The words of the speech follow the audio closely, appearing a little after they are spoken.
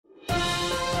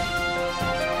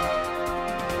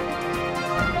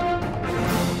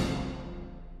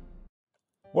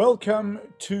Welcome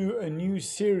to a new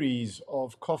series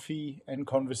of coffee and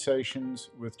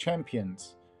conversations with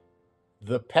champions,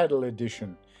 the Padel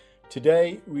Edition.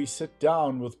 Today we sit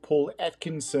down with Paul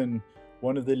Atkinson,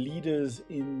 one of the leaders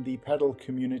in the padel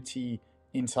community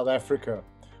in South Africa.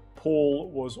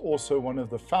 Paul was also one of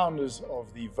the founders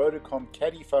of the Vodacom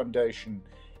Caddy Foundation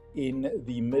in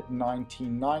the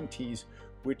mid-1990s,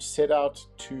 which set out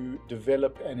to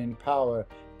develop and empower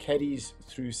caddies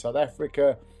through South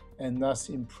Africa and thus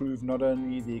improve not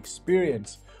only the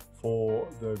experience for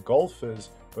the golfers,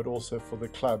 but also for the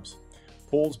clubs.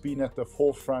 Paul's been at the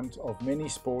forefront of many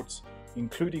sports,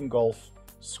 including golf,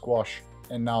 squash,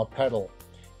 and now padel.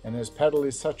 And as padel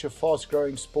is such a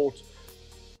fast-growing sport,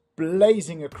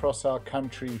 blazing across our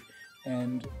country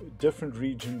and different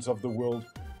regions of the world,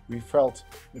 we felt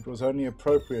it was only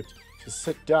appropriate to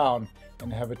sit down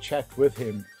and have a chat with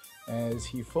him as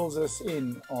he fills us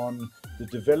in on the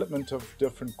development of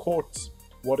different courts,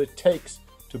 what it takes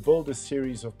to build a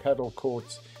series of padel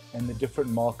courts, and the different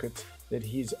markets that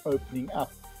he's opening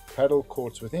up padel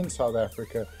courts within South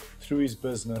Africa through his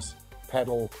business,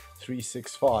 Padel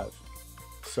 365.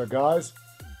 So guys,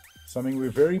 something we're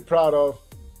very proud of.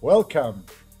 Welcome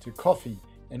to Coffee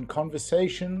and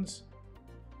Conversations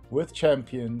with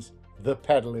Champions, the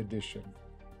Padel Edition.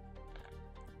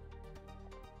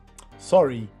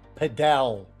 Sorry,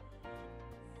 Padel.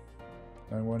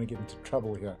 Don't want to get into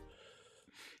trouble here.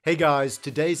 Hey guys,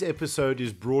 today's episode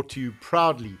is brought to you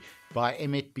proudly by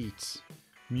Emmet Beats,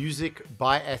 music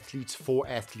by athletes for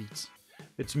athletes.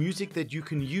 It's music that you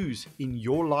can use in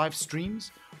your live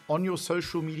streams, on your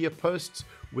social media posts,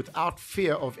 without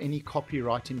fear of any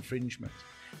copyright infringement.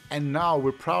 And now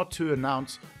we're proud to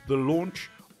announce the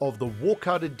launch of the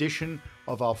walkout edition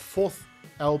of our fourth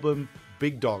album,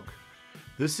 Big Dog.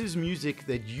 This is music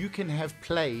that you can have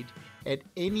played at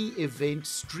any event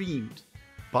streamed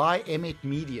by Emmet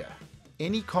Media.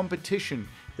 Any competition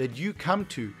that you come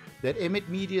to that Emmet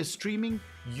Media is streaming,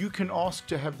 you can ask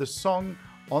to have the song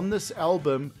on this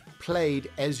album played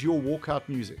as your walkout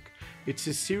music. It's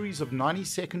a series of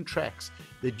 90-second tracks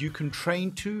that you can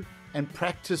train to and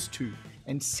practice to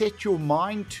and set your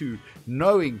mind to,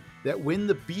 knowing that when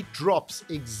the beat drops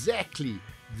exactly,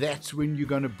 that's when you're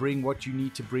going to bring what you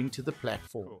need to bring to the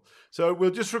platform. Cool. So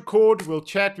we'll just record, we'll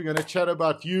chat, we're going to chat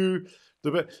about you.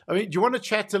 Do you want to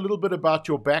chat a little bit about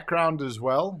your background as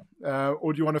well?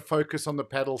 Or do you want to focus on the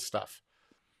padel stuff?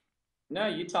 No,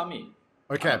 you tell me.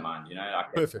 Okay. I don't mind,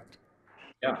 Perfect.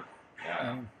 Yeah.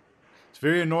 It's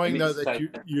very annoying though that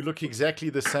you look exactly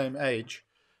the same age.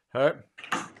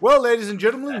 Well, ladies and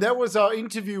gentlemen, that was our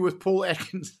interview with Paul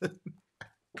Atkinson.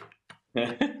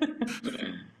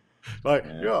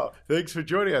 Thanks for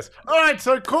joining us. All right,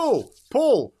 so cool.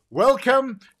 Paul,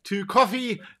 welcome to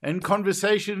Coffee and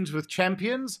Conversations with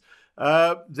Champions.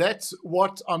 That's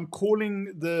what I'm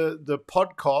calling the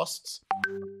podcasts.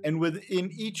 And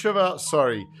within each of our,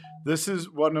 this is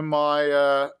one of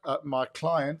my my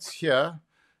clients here,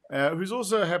 who's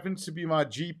also happens to be my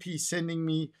GP, sending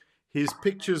me his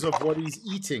pictures of what he's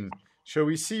eating. Shall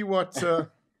we see what?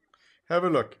 Have a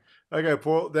look. Okay,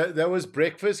 Paul, that was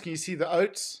breakfast. Can you see the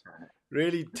oats?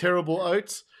 Really terrible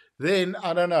oats. Then,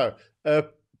 I don't know,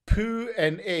 poo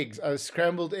and eggs,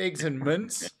 scrambled eggs and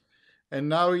mince. And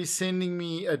now he's sending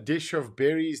me a dish of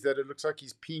berries that it looks like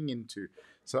he's peeing into.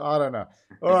 So I don't know.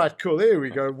 All right, cool. There we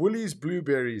go. Woolies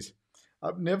blueberries.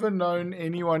 I've never known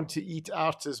anyone to eat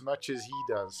out as much as he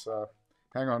does. So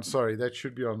hang on. Sorry, that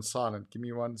should be on silent. Give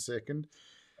me 1 second.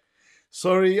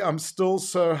 Sorry, I'm still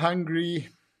so hungry.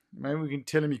 Maybe we can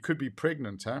tell him he could be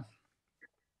pregnant, huh?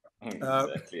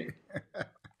 Exactly.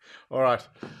 All right.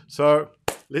 So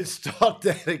let's start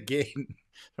that again.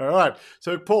 All right.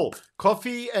 So, Paul,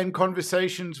 Coffee and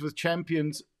Conversations with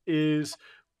Champions is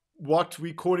what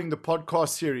we're calling the podcast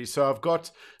series. So I've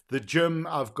got the gym,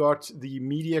 I've got the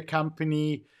media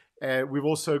company, we've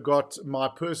also got my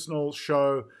personal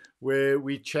show where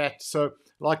we chat. So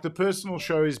like the personal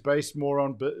show is based more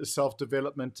on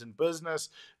self-development and business.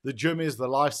 The gym is the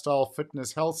lifestyle,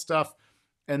 fitness, health stuff.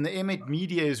 And the Emmet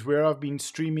Media is where I've been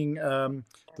streaming the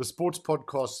sports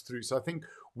podcasts through. So I think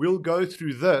we'll go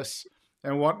through this.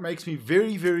 And what makes me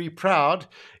very, very proud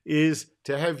is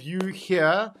to have you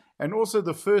here and also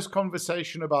the first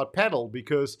conversation about padel,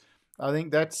 because I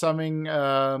think that's something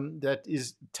that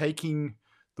is taking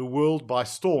the world by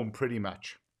storm pretty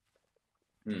much.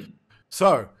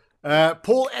 So,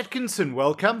 Paul Atkinson,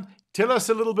 welcome. Tell us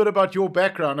a little bit about your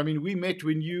background. I mean, we met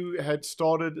when you had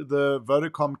started the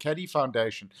Vodacom Caddy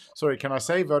Foundation. Sorry, can I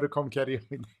say Vodacom Caddy?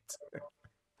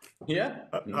 Yeah.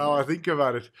 Now I think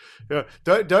about it. Yeah.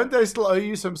 Don't they still owe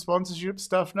you some sponsorship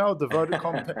stuff now? The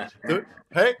Vodacom,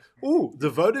 the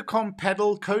Vodacom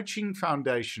Paddle Coaching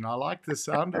Foundation. I like the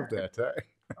sound of that. Eh?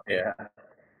 Yeah. Uh,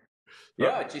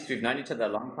 Yeah, geez, we've known each other a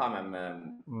long time.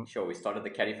 I'm mm, sure we started the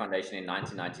Caddy Foundation in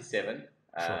 1997.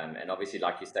 sure. And obviously,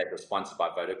 like you said, it was sponsored by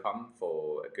Vodacom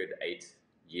for a good 8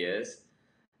 years.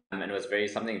 And it was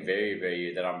something very,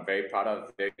 very, that I'm very proud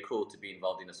of, very cool to be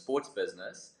involved in a sports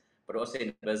business, but also in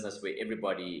a business where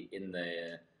everybody in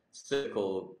the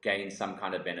circle gains some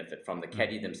kind of benefit, from the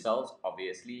caddy themselves,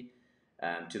 obviously,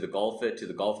 to the golfer, to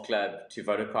the golf club, to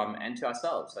Vodacom, and to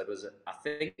ourselves. So it was, I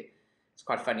think, it's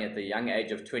quite funny, at the young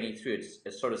age of 23,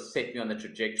 it sort of set me on the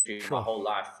trajectory my Sure. whole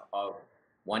life of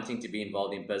wanting to be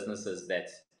involved in businesses that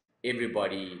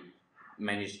everybody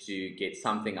managed to get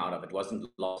something out of. It wasn't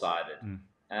lopsided.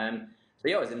 So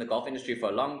yeah, I was in the golf industry for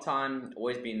a long time,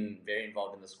 always been very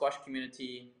involved in the squash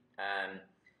community,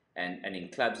 and in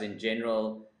clubs in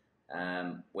general.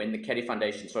 When the Caddy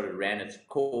Foundation sort of ran its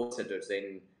course, it was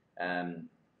then,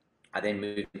 I then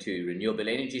moved into renewable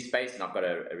energy space, and I've got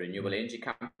a renewable energy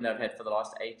company that I've had for the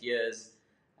last 8 years.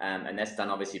 And that's done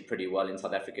obviously pretty well in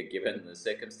South Africa given the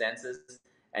circumstances.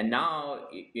 And now,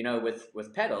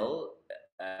 with Padel,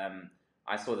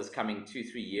 I saw this coming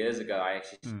 2-3 years ago. I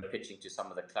actually started pitching to some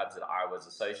of the clubs that I was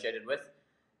associated with,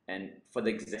 and for the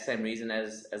exact same reason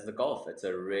as the golf. It's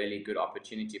a really good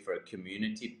opportunity for a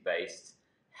community-based,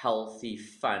 healthy,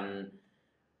 fun,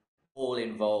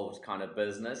 all-involved kind of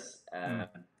business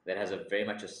that has very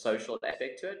much a social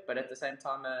aspect to it, but at the same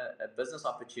time a business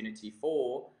opportunity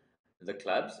for the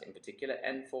clubs in particular,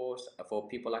 and for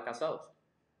people like ourselves.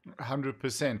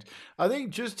 100%. I think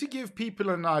just to give people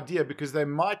an idea, because they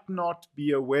might not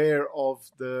be aware of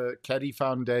the Caddy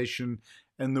Foundation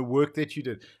and the work that you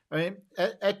did. I mean,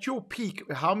 at your peak,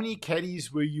 how many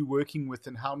caddies were you working with,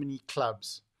 and how many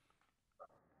clubs?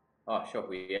 Oh, sure.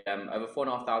 We over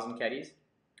 4,500 caddies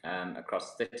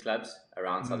across 30 clubs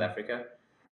around South Africa.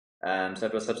 So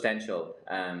it was substantial.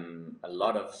 A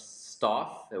lot of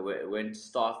staff. There weren't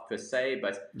staff per se,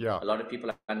 but Yeah. a lot of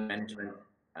people under management.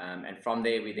 And from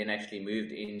there, we then actually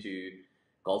moved into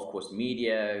golf course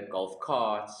media, golf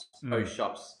carts, pro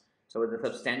shops. So it was a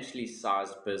substantially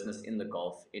sized business in the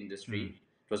golf industry.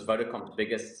 It was Vodacom's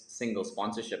biggest single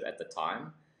sponsorship at the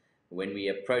time. When we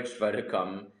approached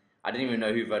Vodacom, I didn't even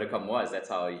know who Vodacom was. That's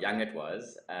how young it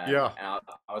was. Yeah. And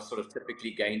I was sort of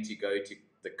typically going to go to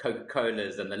the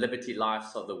Coca-Colas and the Liberty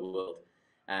Lifes of the world,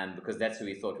 because that's who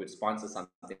we thought would sponsor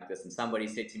something like this. And somebody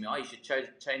said to me, "Oh, you should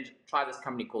try this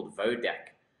company called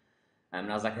Vodac."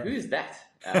 And I was like, "Who's that?"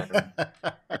 And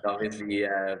obviously,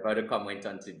 Vodacom went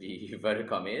on to be who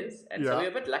Vodacom is. And so we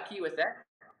were a bit lucky with that.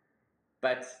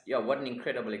 But yeah, what an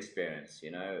incredible experience,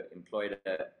 employed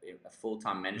a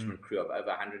full-time management crew of over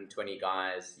 120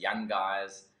 guys, young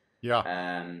guys,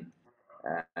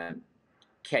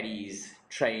 caddies,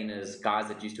 trainers, guys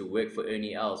that used to work for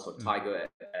Ernie Els or Tiger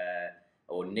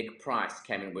or Nick Price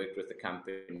came and worked with the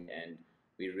company. And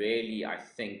we really, I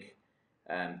think,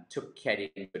 took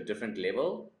caddying to a different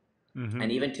level.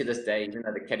 And even to this day, even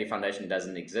though the Caddy Foundation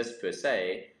doesn't exist per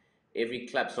se, every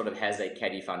club sort of has a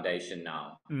Caddy Foundation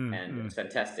now, and it's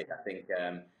fantastic. I think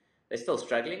they're still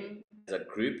struggling as a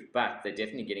group, but they're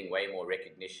definitely getting way more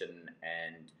recognition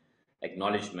and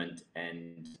acknowledgement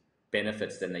and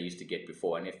benefits than they used to get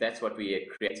before. And if that's what we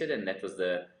created, and that was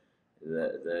the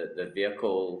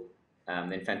vehicle,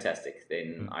 then fantastic.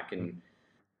 Then I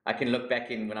can look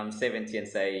back in when I'm 70 and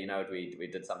say, we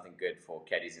did something good for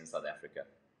caddies in South Africa.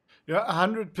 Yeah,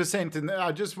 100%. And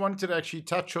I just wanted to actually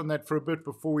touch on that for a bit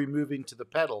before we move into the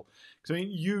paddle. Because I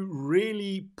mean, you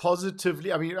really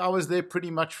positively, I mean, I was there pretty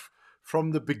much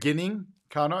from the beginning,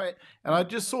 kind of, and I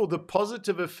just saw the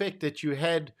positive effect that you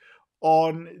had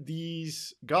on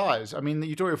these guys. I mean,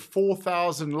 you're talking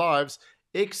 4,000 lives,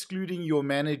 excluding your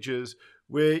managers,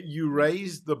 where you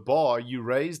raised the bar, you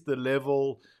raised the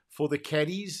level for the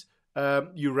caddies,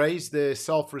 you raised their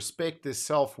self-respect, their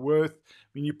self-worth.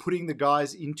 When you're putting the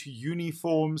guys into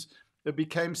uniforms, it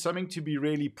became something to be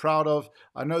really proud of.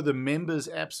 I know the members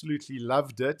absolutely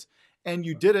loved it, and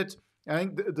you did it. I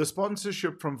think the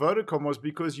sponsorship from Vodacom was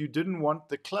because you didn't want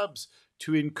the clubs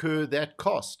to incur that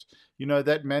cost,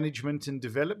 that management and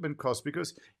development cost,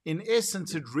 because in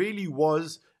essence, it really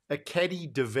was a caddy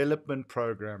development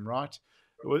program, right?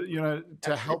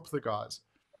 To help the guys.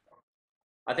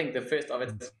 I think the first of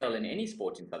its kind in any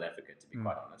sport in South Africa, to be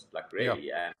quite honest. Like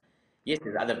really, yes,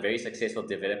 there's other very successful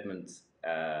development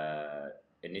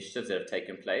initiatives that have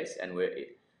taken place,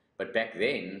 but back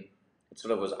then it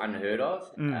sort of was unheard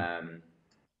of.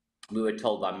 We were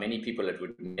told by many people it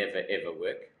would never ever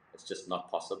work. It's just not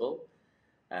possible.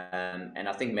 And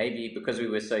I think maybe because we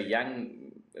were so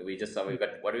young, we just thought,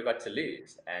 what do we got to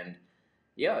lose? And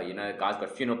yeah, guys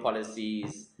got funeral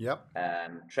policies, Yep.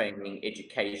 training,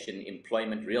 education,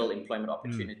 employment, real employment Mm.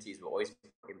 opportunities were always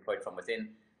employed from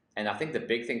within. And I think the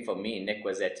big thing for me, Nick,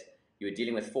 was that you were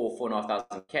dealing with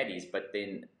 4,500 caddies, but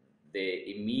then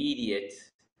the immediate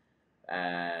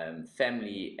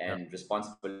family Yep. and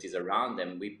responsibilities around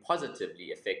them, we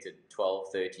positively affected 12,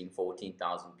 13,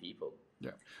 14,000 people.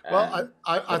 Yeah. Well, So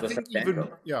I it was think even,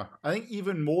 substantial. yeah, I think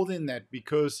even more than that,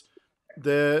 because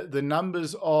the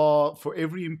numbers are, for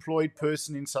every employed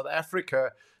person in South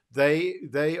Africa,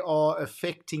 they are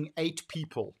affecting 8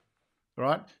 people,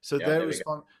 right? So Yeah, they there we go.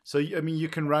 respond. So I mean, you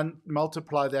can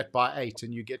multiply that by 8,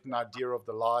 and you get an idea of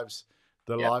the lives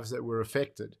Yeah. that were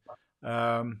affected.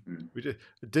 Mm. Which it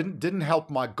didn't help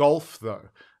my golf though.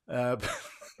 Uh,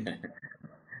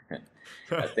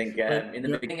 I think but in the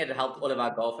yeah, beginning it helped all of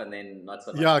our golf, and then not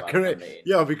so much yeah, right on correct. the end.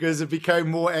 Yeah, because it became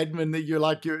more admin, that you're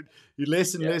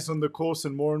less and Yeah, less on the course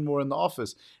and more in the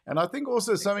office. And I think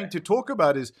also something to exactly. talk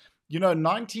about is,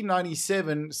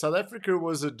 1997, South Africa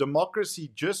was a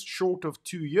democracy just short of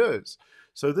 2 years.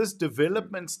 So this Mm.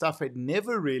 development stuff had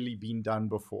never really been done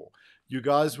before. You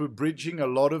guys were bridging a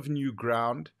lot of new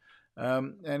ground.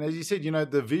 And as you said,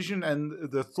 the vision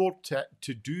and the thought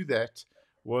to do that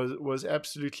was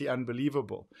absolutely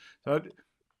unbelievable. So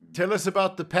tell us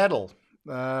about the paddle,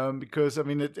 because I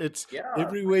mean it's Yeah,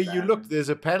 everywhere you look. There's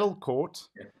a paddle court,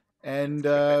 yeah, and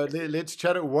it's crazy. let's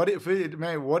chat.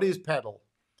 What is paddle,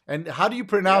 and how do you Yeah,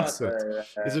 pronounce it? so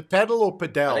Is it paddle or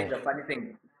I think padel? the funny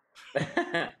thing,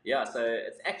 yeah, so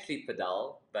it's actually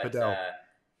Padel, but Padel.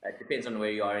 it depends on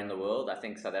where you are in the world. I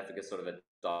think South Africa sort of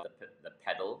adopted the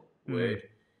paddle Mm, word.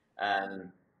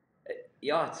 Um,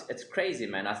 yeah, it's crazy,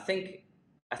 man. I think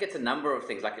it's a number of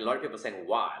things. Like a lot of people saying,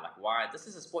 why? Like, why? This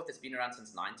is a sport that's been around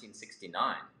since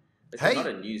 1969. This is not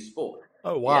hey. a new sport.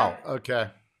 Oh Yeah, wow. Okay.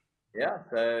 yeah.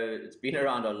 So it's been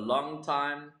around a long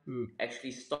time. Mm,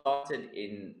 Actually started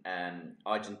in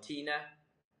Argentina,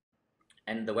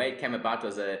 and the way it came about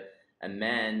was a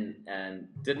man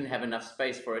didn't have enough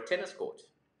space for a tennis court.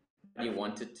 He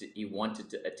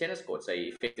wanted a tennis court, so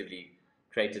he effectively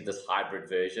created this hybrid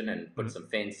version and put mm, some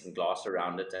fence and glass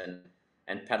around it,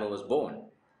 and paddle was born.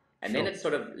 And then sure. it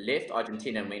sort of left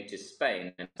Argentina and went to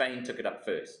Spain, and Spain took it up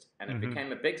first, and it Mm-hmm.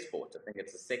 became a big sport. I think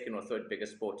it's the second or third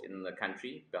biggest sport in the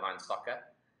country behind soccer,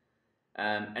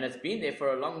 and it's been there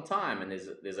for a long time. And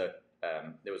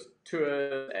there was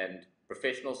tours and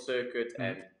professional circuit,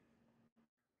 Mm,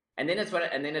 and then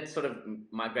it sort of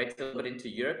migrated a little bit into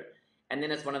Europe, and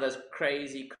then it's one of those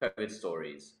crazy COVID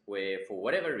stories where, for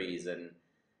whatever reason,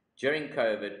 during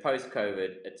COVID, post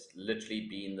COVID, it's literally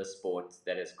been the sport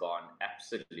that has gone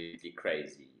absolutely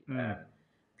crazy. mm,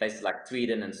 Places like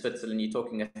Sweden and Switzerland, you're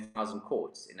talking 1,000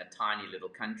 courts in a tiny little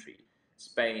country.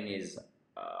 Spain is,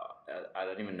 I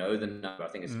don't even know the number. I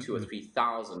think it's mm, 2 or mm,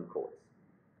 3,000 courts.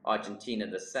 Argentina,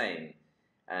 the same.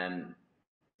 Um,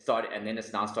 and then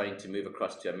it's now starting to move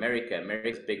across to America.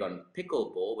 America's big on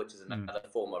pickleball, which is mm, another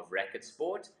form of racket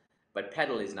sport, but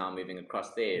paddle is now moving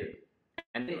across there.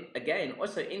 And then again,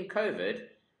 also in COVID,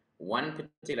 one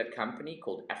particular company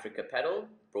called Africa Paddle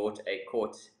brought a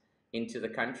court into the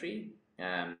country.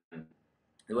 There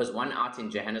was one out in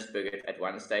Johannesburg at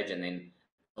one stage, and then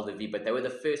LDV, but they were the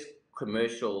first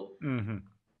commercial mm-hmm.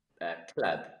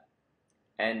 club.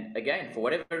 And again, for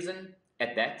whatever reason,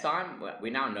 at that time, we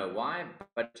now know why,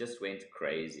 but it just went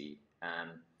crazy.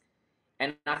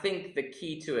 And I think the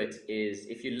key to it is,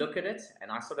 if you look at it,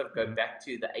 and I sort of go Mm, back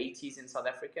to the 80s in South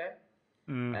Africa,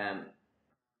 mm, um,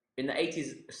 in the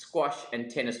 80s, squash and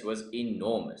tennis was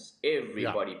enormous. yeah.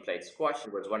 Everybody played squash.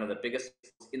 It was one of the biggest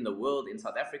in the world in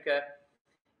South Africa.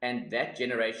 And that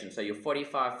generation, so your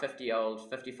 45, 50-year-old,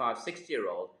 55,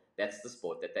 60-year-old, that's the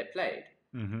sport that they played.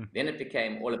 Mm-hmm. Then it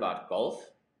became all about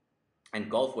golf, and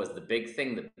golf was the big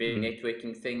thing, the big Mm,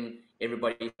 networking thing.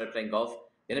 Everybody started playing golf.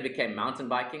 Then it became mountain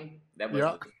biking. That was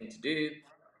yeah. the thing to do.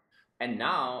 And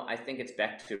now I think it's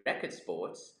back to racket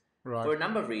sports Right. for a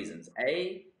number of reasons.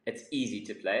 A, it's easy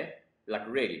to play, like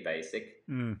really basic.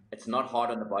 Mm, It's not hard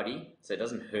on the body, so it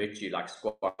doesn't hurt you like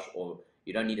squash, or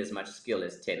you don't need as much skill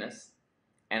as tennis.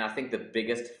 And I think the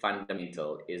biggest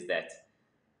fundamental is that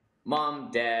mom,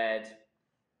 dad,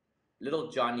 little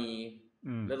Johnny,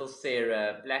 mm, little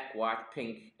Sarah, black, white,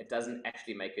 pink, it doesn't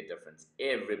actually make a difference.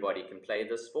 Everybody can play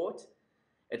this sport.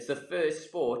 It's the first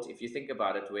sport, if you think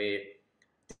about it, where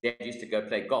dad used to go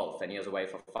play golf and he was away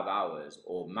for 5 hours,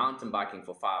 or mountain biking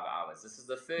for 5 hours. This is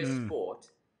the first mm, sport,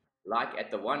 like at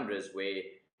the Wanderers, where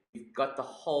you've got the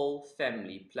whole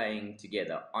family playing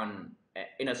together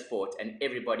in a sport, and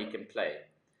everybody can play.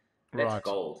 That's right.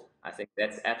 gold. I think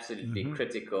that's absolutely Mm-hmm.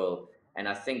 critical. And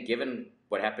I think given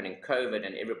what happened in COVID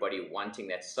and everybody wanting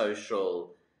that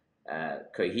social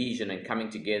cohesion and coming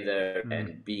together Mm.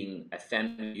 and being a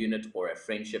family unit or a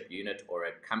friendship unit or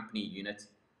a company unit,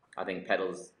 I think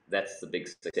paddles, that's the big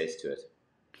success to it.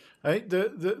 I think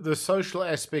the social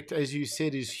aspect, as you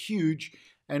said, is huge.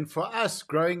 And for us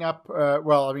growing up,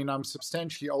 well, I mean, I'm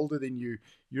substantially older than you.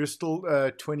 You're still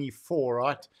 24,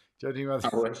 right? Judging by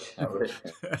I wish, I wish.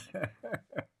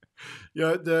 you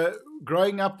know, the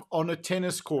growing up on a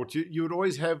tennis court, you would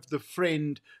always have the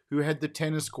friend who had the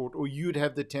tennis court, or you'd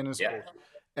have the tennis Yeah, court,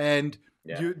 and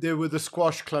yeah. there were the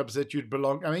squash clubs that you'd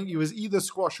belong. I mean, it was either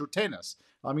squash or tennis.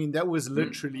 I mean, that was Mm.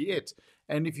 literally it.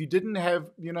 And if you didn't have,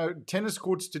 you know, tennis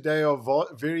courts today are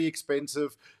very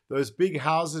expensive. Those big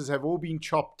houses have all been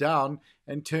chopped down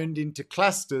and turned into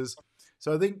clusters.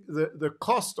 So I think the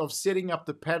cost of setting up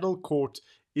the paddle court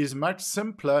is much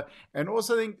simpler. And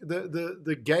also, I think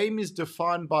the game is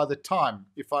defined by the time,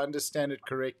 if I understand it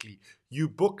correctly. You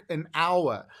book an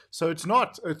hour. So it's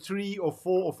not a 3 or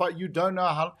 4 or 5. You don't know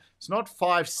how, it's not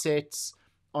 5 sets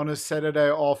on a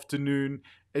Saturday afternoon.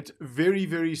 It's very,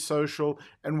 very social.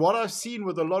 And what I've seen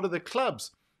with a lot of the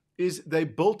clubs is they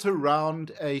built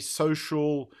around a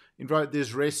social environment.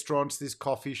 There's restaurants, there's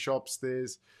coffee shops,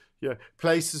 there's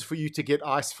places for you to get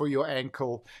ice for your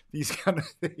ankle, these kind of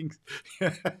things.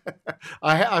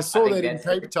 I I saw think that in that's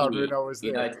the Cape Town when key. I was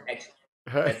You know,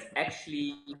 there. it's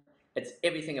actually, it's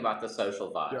everything about the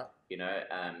social vibe. Yeah. You know,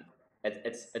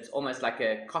 it's almost like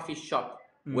a coffee shop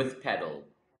Mm. with paddle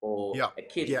or Yeah. a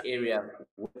kids Yeah. area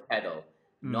with paddle,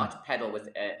 Mm. not paddle with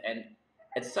and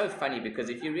it's so funny because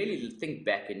if you really think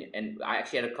back and I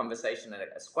actually had a conversation at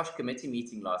a squash committee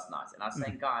meeting last night and I was Mm.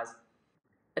 saying, guys,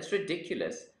 it's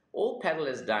ridiculous. All paddle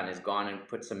has done is gone and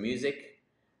put some music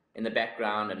in the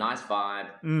background, a nice vibe.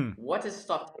 Mm. What has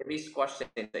stopped every squash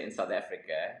center in South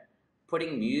Africa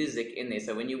putting music in there?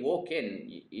 So when you walk in,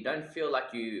 you don't feel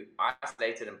like you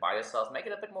isolated and by yourself. Make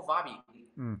it a bit more vibey.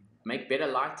 Mm. Make better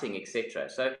lighting, etc.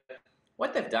 So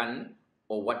what they've done,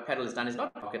 or what Paddle has done, is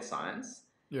not rocket science.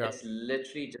 Yeah. It's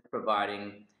literally just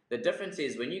providing. The difference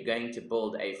is when you're going to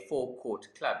build a four-court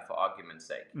club, for argument's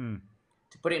sake. Mm.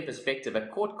 To put it in perspective, a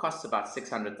court costs about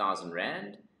 600,000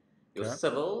 Rand. Your Okay.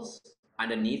 civils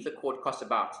underneath the court cost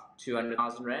about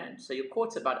 200,000 Rand. So your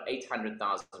court's about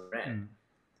 800,000 Rand. Mm.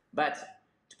 But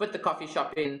to put the coffee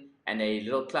shop in and a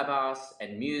little clubhouse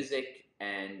and music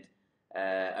and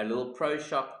a little pro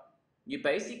shop, you're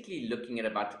basically looking at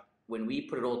about, when we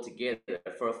put it all together,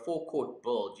 for a four-court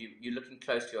build, you're looking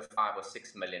close to a 5 or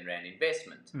 6 million Rand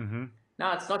investment. Mm-hmm.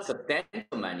 Now, it's not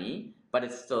substantial money, but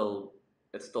it's still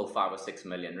 5 or 6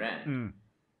 million Rand. Mm.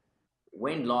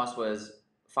 When last was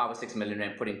 5 or 6 million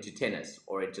Rand put into tennis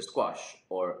or into squash?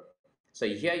 So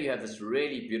here you have this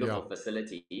really beautiful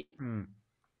facility Mm.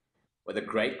 with a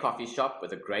great coffee shop,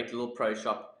 with a great little pro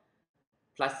shop,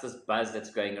 plus this buzz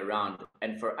that's going around.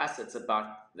 And for us, it's about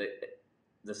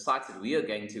the sites that we are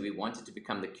going to. We want it to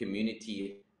become the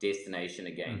community destination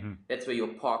again. Mm-hmm. That's where your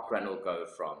park run will go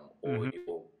from, or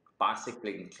your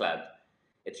bicycling club.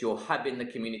 It's your hub in the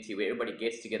community where everybody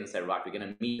gets together and say, right, we're going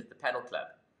to meet at the paddle club.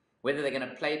 Whether they're going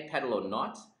to play paddle or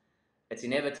not, it's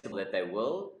inevitable that they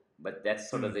will, but that's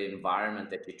sort of the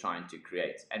environment that you're trying to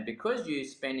create. And because you're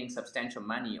spending substantial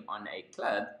money on a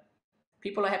club,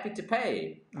 people are happy to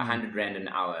pay 100 Rand an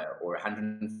hour or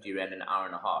 150 Rand an hour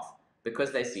and a half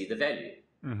because they see the value.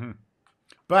 Mm-hmm.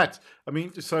 But, I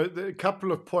mean, so a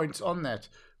couple of points on that.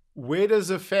 Where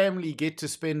does a family get to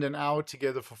spend an hour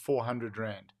together for 400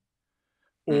 Rand?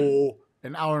 Or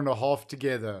an hour and a half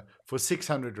together for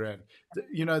 600 Rand?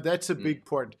 You know, that's a big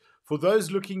point. For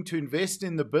those looking to invest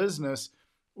in the business,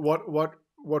 what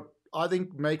I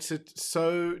think makes it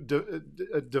so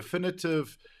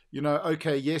definitive, you know,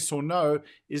 okay, yes or no,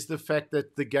 is the fact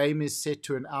that the game is set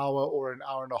to an hour or an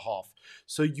hour and a half.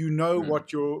 So you know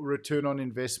what your return on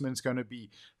investment is going to be.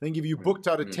 I think if you booked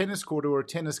out a tennis court or a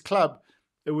tennis club,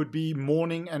 it would be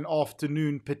morning and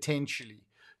afternoon potentially.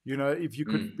 You know, if you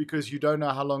could, because you don't know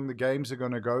how long the games are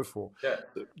going to go for. Yeah.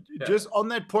 Just on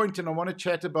that point, and I want to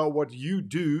chat about what you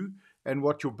do and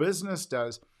what your business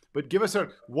does, but give us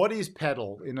what is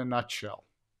paddle in a nutshell?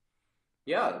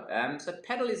 Yeah, so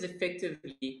paddle is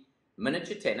effectively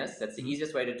miniature tennis. That's the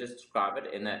easiest way to describe it.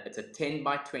 It's a 10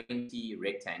 by 20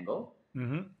 rectangle.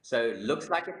 So it looks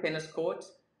like a tennis court,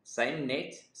 same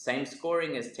net, same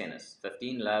scoring as tennis.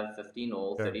 15 love, 15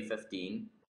 all, 30-15.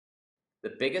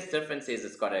 The biggest difference is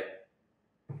it's got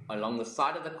along the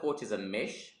side of the court is a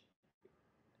mesh,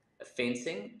 a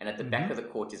fencing, and at the back of the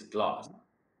court is glass.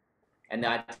 And the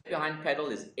idea behind paddle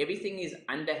is everything is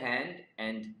underhand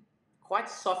and quite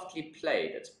softly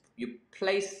played. You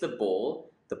place the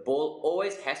ball, the ball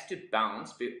always has to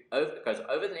bounce, goes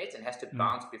over the net and has to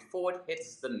bounce before it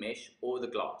hits the mesh or the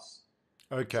glass.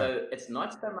 Okay. So it's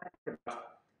not so much about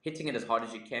hitting it as hard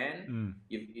as you can.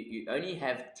 You only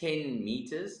have 10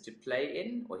 meters to play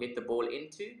in or hit the ball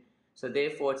into. So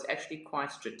therefore, it's actually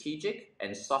quite strategic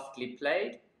and softly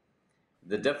played.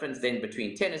 The difference then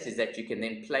between tennis is that you can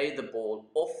then play the ball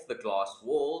off the glass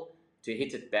wall to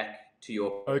hit it back to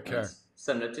your opponents,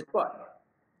 similar to squash.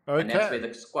 And that's where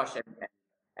the squash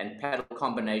and paddle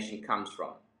combination comes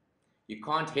from. You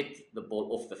can't hit the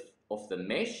ball off the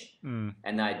mesh.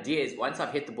 And the idea is once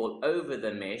I've hit the ball over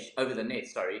the net,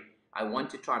 I want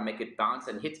to try and make it bounce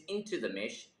and hit into the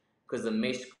mesh, because the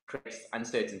mesh creates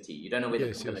uncertainty. You don't know where the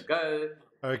ball's going to go.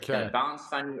 It's going to bounce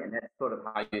funny, and that's sort of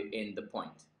how you end the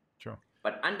point. Sure.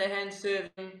 But underhand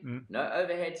serving, no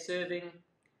overhead serving,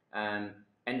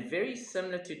 and very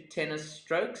similar to tennis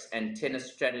strokes and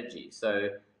tennis strategy. So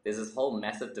there's this whole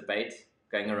massive debate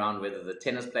going around whether the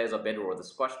tennis players are better or the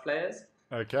squash players.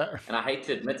 Okay. And I hate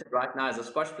to admit it right now as a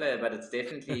squash player, but it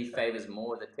definitely favors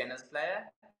more the tennis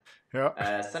player.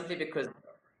 Yeah. Simply because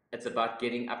it's about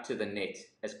getting up to the net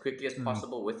as quickly as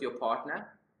possible with your partner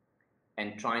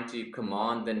and trying to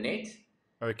command the net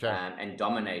and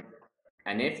dominate.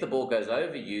 And if the ball goes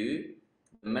over you,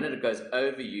 the minute it goes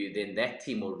over you, then that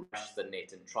team will rush the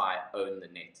net and try own the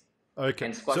net. Okay.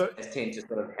 And squash players tend to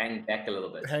sort of hang back a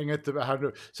little bit. Hang at the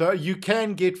 100. So you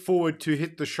can get forward to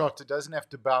hit the shot. It doesn't have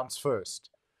to bounce first.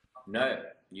 No,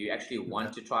 you actually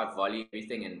want to try volley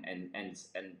everything and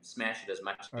smash it as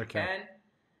much as you can,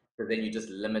 because then you just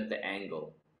limit the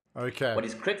angle. Okay. What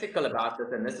is critical about this,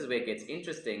 and this is where it gets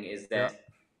interesting, is that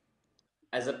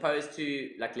as opposed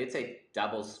to, like, let's say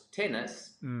doubles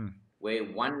tennis, where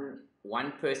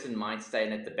one person might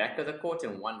stay at the back of the court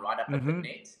and one right up at the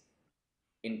net.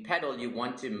 In paddle, you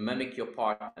want to mimic your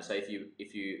partner. So if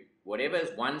you whatever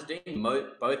one's doing,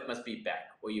 both must be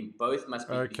back, or you both must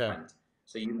be front.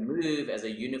 So you move as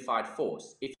a unified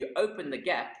force. If you open the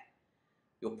gap,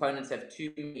 your opponents have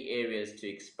too many areas to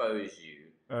expose you.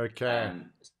 Okay.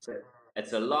 So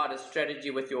it's a lot of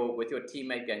strategy with your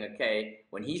teammate going, okay,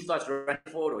 when he starts running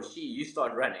forward or you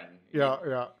start running.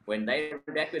 Yeah. When they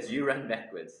run backwards, you run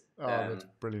backwards. Oh, that's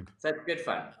brilliant. So it's good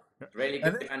fun. Really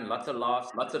good fun. Lots of laughs.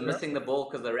 Lots of missing the ball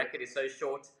because the racket is so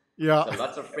short. Yeah. So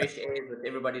lots of fresh air that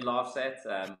everybody laughs at.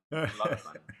 A lot of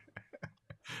fun.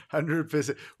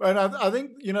 100%. And I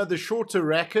think, the shorter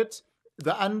racket,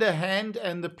 the underhand,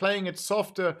 and the playing it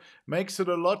softer makes it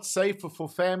a lot safer for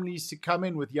families to come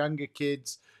in with younger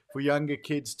kids, for younger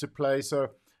kids to play. So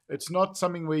it's not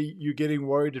something where you're getting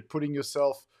worried at putting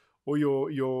yourself or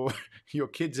your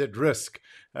kids at risk,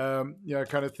 kind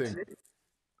of thing.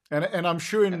 And I'm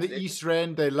sure in the East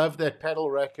Rand, they love that paddle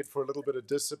racket for a little bit of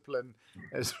discipline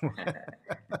as well.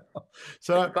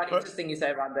 So it's quite interesting you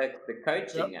say around the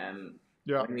coaching.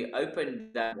 When we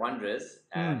opened Wanderers,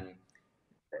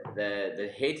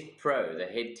 the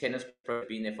head tennis pro, has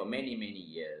been there for many, many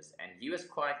years, and he was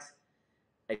quite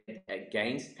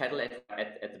against paddle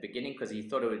at the beginning, because he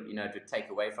thought it would, it would take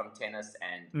away from tennis,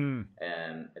 and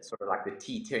it's sort of like the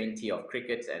T20 of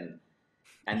cricket,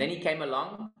 and then he came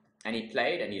along and he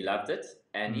played and he loved it,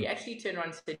 and he actually turned around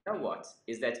and said, you know what,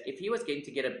 is that if he was going to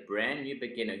get a brand new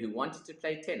beginner who wanted to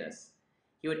play tennis,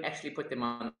 he would actually put them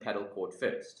on the paddle court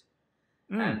first.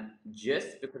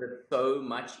 Just because it's so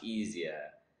much easier.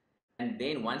 And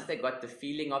then once they got the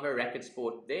feeling of a racket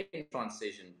sport, they can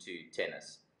transition to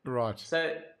tennis. Right.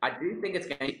 So I do think it's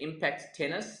going to impact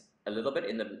tennis a little bit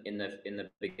in the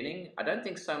beginning. I don't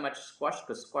think so much squash,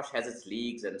 because squash has its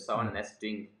leagues and so on, and that's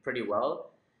doing pretty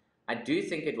well. I do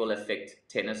think it will affect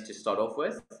tennis to start off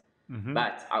with,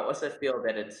 but I also feel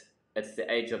that it's the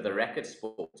age of the racket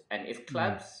sport, and if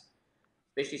clubs,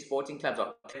 especially sporting clubs,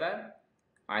 are clever,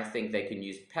 I think they can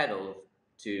use paddle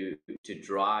to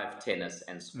drive tennis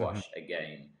and squash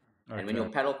again. And when your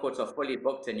paddle courts are fully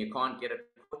booked and you can't get a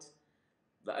court,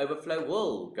 the overflow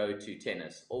will go to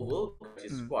tennis or will go to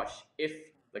squash if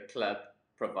the club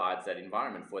provides that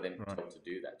environment for them to be able to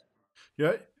do that.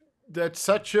 Yeah, that's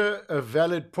such a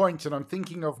valid point, and I'm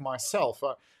thinking of myself.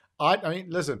 I mean,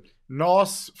 listen,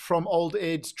 Nas from Old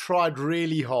Ed's tried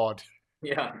really hard.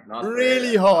 Yeah,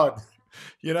 really hard.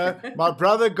 My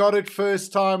brother got it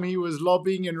first time. He was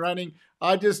lobbying and running.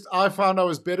 I found I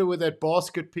was better with that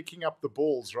basket picking up the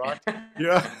balls, right?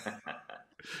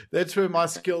 That's where my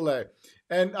skill lay.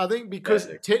 And I think because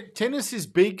tennis is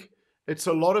big, it's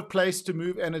a lot of place to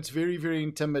move, and it's very, very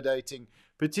intimidating,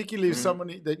 particularly if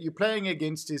someone that you're playing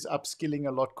against is upskilling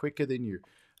a lot quicker than you.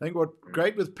 I think what's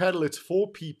great with paddle, it's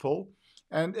 4 people,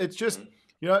 and it's just,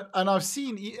 and I've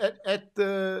seen at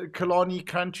the Kalani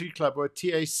Country Club or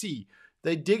TAC,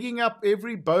 they're digging up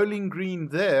every bowling green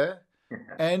there,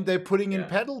 and they're putting in Yeah.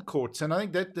 paddle courts. And I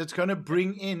think that's going to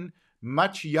bring in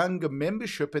much younger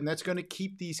membership, and that's going to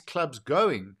keep these clubs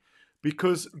going,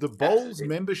 because the bowls Absolutely.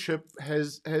 membership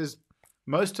has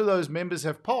most of those members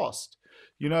have passed.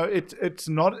 You know, it's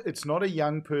not a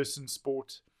young person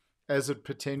sport as it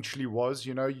potentially was.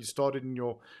 You know, you started in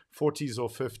your 40s or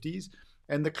 50s,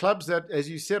 and the clubs that, as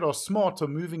you said, are smart are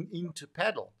moving into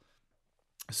paddle.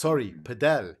 Sorry,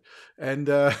 padel. And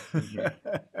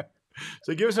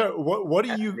so give us what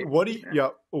do you, yeah.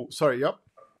 Oh, sorry, yep.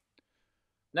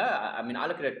 No, I mean, I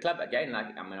look at a club again,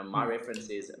 like, I mean, my reference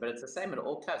is, but it's the same at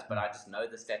all clubs, but I just know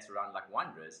the stats around, like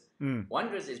Wanderers. Mm.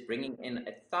 Wanderers is bringing in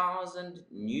 1,000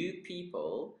 new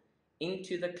people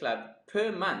into the club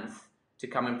per month to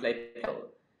come and play paddle.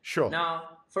 Sure.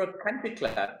 Now, for a country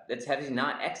club that's having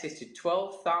now access to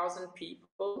 12,000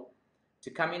 people to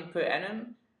come in per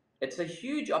annum, it's a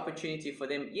huge opportunity for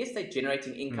them. Yes, they're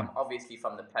generating income, obviously,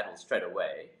 from the paddle straight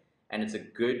away, and it's a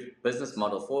good business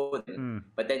model for them,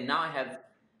 but they now have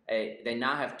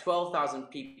 12,000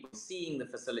 people seeing the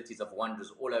facilities of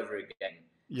Wanderers all over again,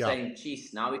 saying,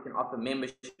 geez, now we can offer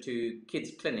membership to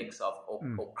kids' clinics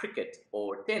or cricket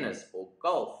or tennis or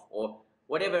golf or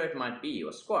whatever it might be,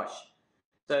 or squash.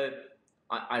 So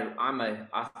I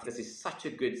think this is such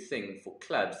a good thing for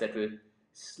clubs that we're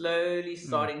slowly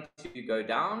starting to go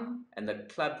down, and the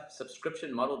club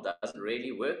subscription model doesn't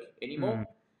really work anymore.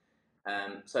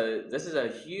 So this is a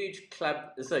huge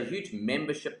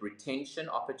membership retention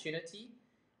opportunity,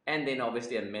 and then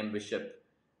obviously a membership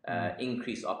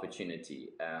increase opportunity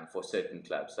for certain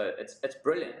clubs. So it's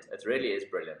brilliant. It really is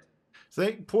brilliant.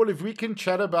 So, Paul, if we can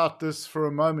chat about this for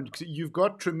a moment, 'cause you've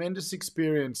got tremendous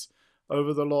experience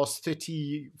over the last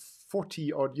 30,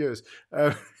 40 odd years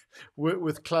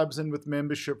with clubs and with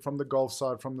membership from the golf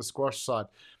side, from the squash side.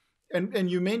 And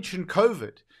you mentioned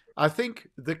COVID. I think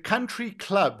the country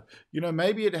club, you know,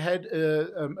 maybe it had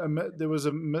there was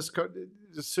a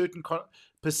certain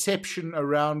perception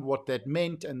around what that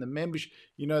meant, and the membership,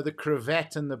 you know, the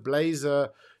cravat and the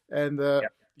blazer and the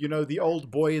you know, the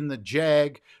old boy in the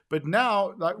jag. But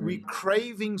now, like, we're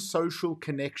craving social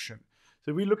connection.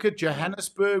 So we look at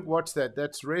Johannesburg. What's that?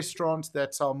 That's restaurants.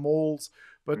 That's our malls.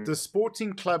 But the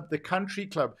sporting club, the country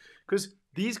club, because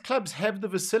these clubs have the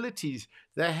facilities.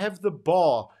 They have the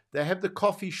bar. They have the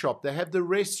coffee shop. They have the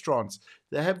restaurants.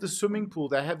 They have the swimming pool.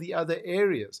 They have the other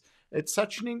areas. It's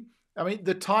such an, I mean,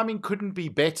 the timing couldn't be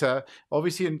better,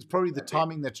 obviously, and it's probably the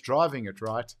timing that's driving it,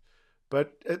 right?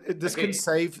 But this can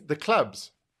save the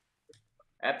clubs.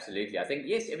 Absolutely. I think,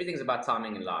 yes, everything's about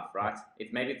timing in life, right?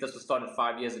 If this was started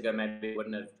 5 years ago, maybe it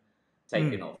wouldn't have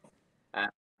taken off.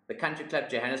 The country club,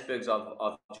 Johannesburg's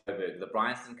of Joburg, the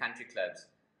Bryanston country clubs,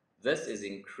 this is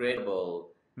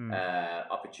incredible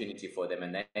opportunity for them,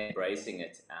 and they're embracing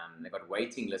it. They've got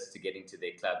waiting lists to get into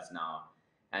their clubs now.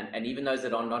 And even those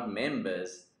that are not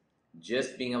members,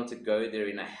 just being able to go there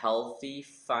in a healthy,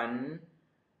 fun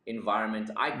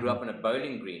environment. I grew up on a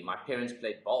bowling green. My parents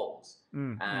played bowls.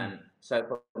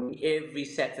 So for me, every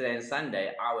Saturday and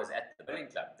Sunday, I was at the bowling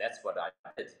club. That's what I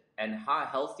did. And how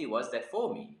healthy was that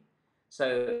for me?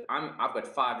 So I've got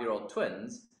 5-year-old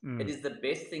twins. It is the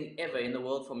best thing ever in the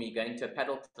world for me going to a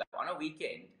paddle club on a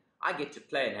weekend. I get to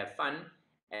play and have fun,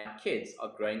 and our kids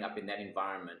are growing up in that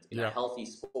environment, in a healthy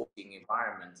sporting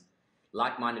environment,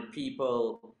 like-minded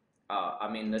people. I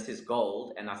mean, this is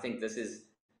gold, and I think this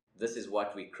is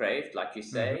what we craved, like you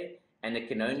say, and it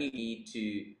can only lead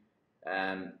to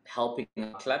helping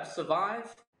our clubs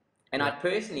survive. And I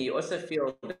personally also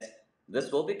feel that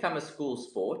this will become a school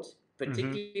sport,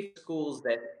 particularly schools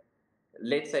that,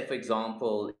 let's say, for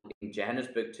example, in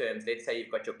Johannesburg terms, let's say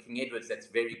you've got your King Edwards that's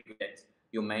very good at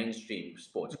your mainstream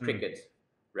sports, cricket,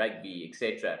 rugby,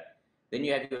 etc. Then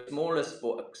you have your smaller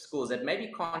schools that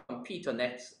maybe can't compete on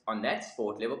that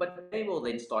sport level, but they will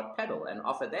then start paddle and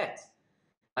offer that.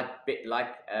 I've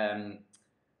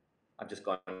just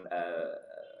gone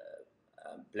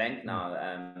blank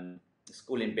now. The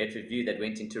school in Bedfordview that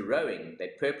went into rowing. They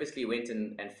purposely went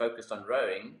and focused on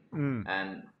rowing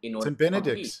in order St.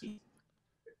 Benedict's.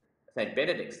 St.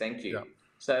 Benedict's, thank you. Yeah.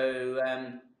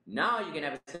 So now you're going to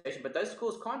have a situation, but those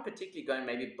schools can't particularly go and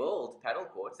maybe build paddle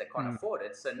courts. They can't afford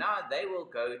it. So now they will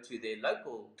go to their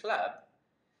local club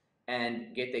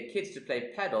and get their kids to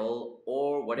play paddle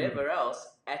or whatever else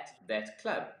at that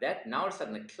club. That now all of a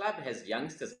sudden the club has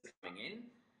youngsters coming in.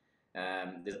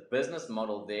 There's a business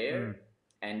model there,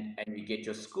 and you get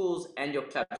your schools and your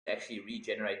clubs to actually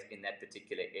regenerate in that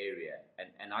particular area.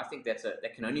 And I think that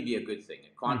can only be a good thing.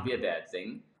 It can't be a bad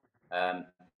thing.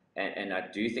 And I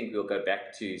do think we'll go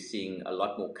back to seeing a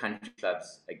lot more country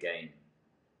clubs again.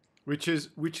 which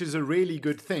is a really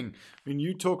good thing. When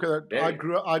you talk about, Very.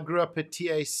 I grew up at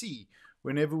TAC.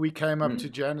 Whenever we came up to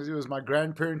Mm, Johannesburg, it was my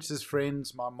grandparents'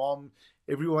 friends, my mom,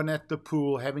 everyone at the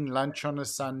pool having lunch on a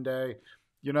Sunday,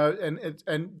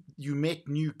 and you met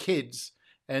new kids,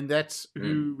 and that's mm.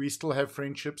 who we still have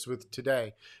friendships with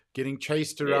today. Getting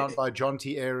chased around Yes. by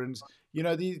Jonty Aarons,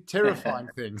 the terrifying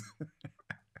things.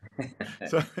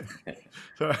 So,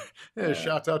 so yeah, Uh,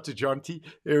 shout out to John T.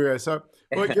 Area. So,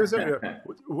 well, give us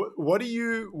what do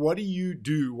you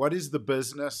do? What is the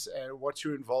business, and what's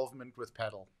your involvement with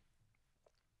paddle?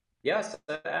 yeah,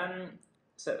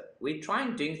 so we try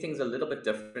and doing things a little bit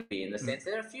differently in the Mm, sense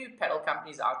there are a few paddle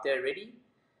companies out there already,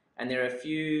 and there are a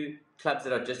few clubs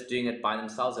that are just doing it by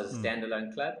themselves as a mm,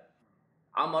 standalone club.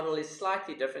 Our model is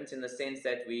slightly different in the sense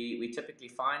that we typically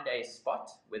find a spot,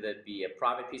 whether it be a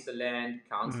private piece of land,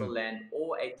 council mm, land,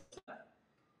 or a club.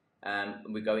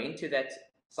 We go into that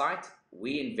site,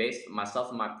 we invest, myself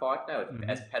and my partner, mm,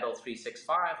 as Paddle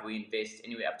 365, we invest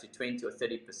anywhere up to 20 or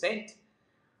 30%.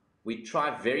 We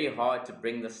try very hard to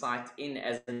bring the site in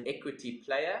as an equity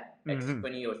player at mm.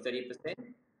 20 or 30%.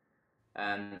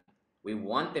 Um, we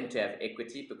want them to have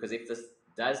equity because if this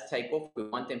does take off, we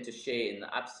want them to share in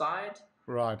the upside.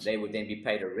 Right. They would then be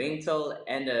paid a rental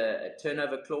and a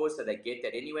turnover clause, so they get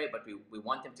that anyway, but we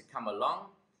want them to come along.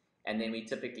 And then we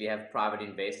typically have private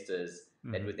investors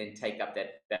that Mm, would then take up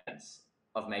that balance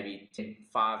of maybe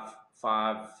 5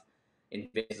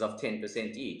 investors of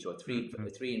 10% each, or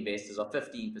mm, three investors of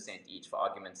 15% each, for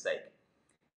argument's sake.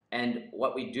 And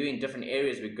what we do in different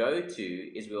areas we go to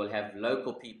is we will have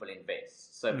local people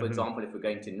invest. So, for mm, example, if we're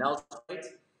going to Nelson State,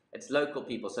 it's local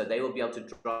people. So they will be able to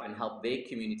drive and help their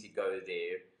community go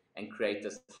there and create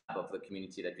this hub of the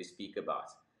community that we speak about.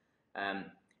 Um,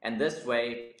 and this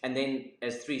way, and then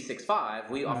as 365,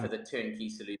 we offer mm. the turnkey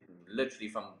solution, literally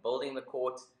from building the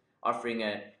court, offering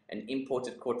an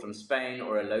imported court from Spain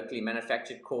or a locally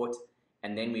manufactured court,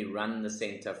 and then we run the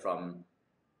center from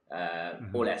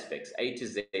Mhm. all aspects, A to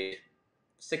Z,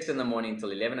 6 in the morning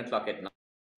till 11 o'clock at night,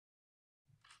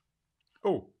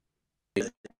 Oh,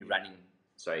 running.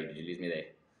 Sorry, did you lose me there?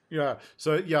 yeah.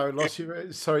 So yeah, I lost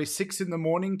you. Sorry, 6 in the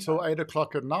morning till 8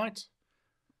 o'clock at night.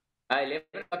 11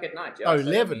 o'clock at night, Oh, yeah.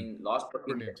 So, I 11. mean,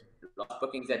 Brilliant. last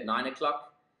bookings at 9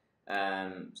 o'clock.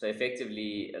 So,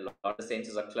 effectively, a lot of the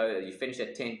centers are closed. You finish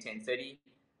at 10:30,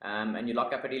 and you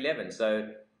lock up at 11.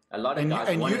 So, a lot of And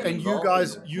guys want to be you involved in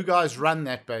guys this. you guys run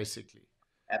that basically.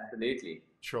 Absolutely.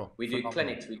 Sure. We do Phenomenal.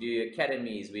 clinics, we do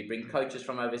academies, we bring coaches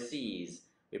from overseas,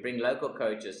 we bring local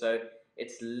coaches. So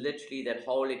it's literally that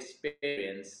whole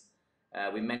experience.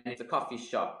 We manage the coffee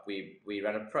shop, we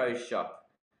run a pro shop.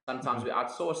 Sometimes Mm, we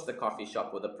outsource the coffee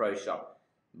shop or the pro shop.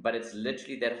 But it's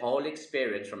literally that whole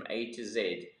experience from A to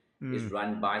Z is mm.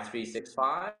 run by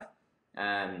 365,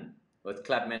 um, with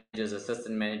club managers,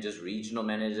 assistant managers, regional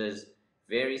managers,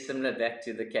 very similar back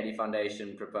to the Caddy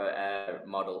Foundation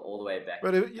model all the way back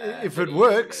But if 30 it years ago.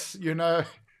 works,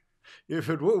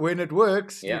 when it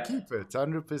works, you Yeah, keep it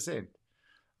 100%.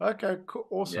 Okay, cool,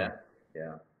 yeah, awesome.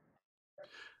 yeah,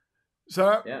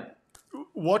 So, yeah.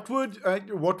 what would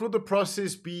the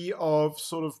process be of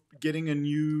sort of getting a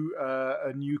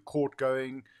new court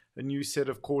going, a new set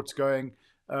of courts going?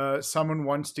 Someone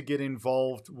wants to get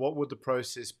involved. What would the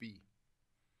process be?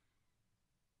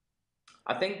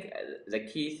 I think the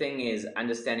key thing is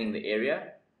understanding the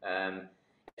area.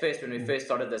 First, when we Mm, first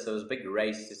started this, it was a big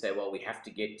race to say, well, we have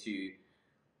to get to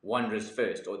Wanderers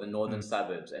first or the northern mm,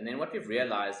 suburbs. And then what we've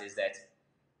realized is that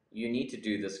you need to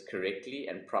do this correctly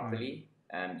and mm, properly.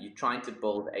 You're trying to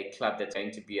build a club that's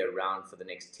going to be around for the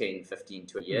next 10, 15,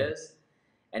 20 mm, years.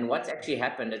 And what's actually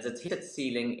happened is it's hit its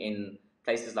ceiling in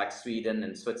places like Sweden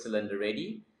and Switzerland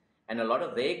already. And a lot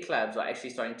of their clubs are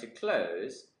actually starting to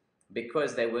close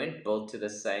because they weren't built to the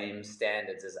same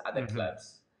standards as other mhm,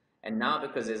 clubs. And now,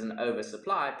 because there's an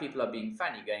oversupply, people are being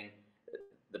funny, going,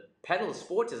 the paddle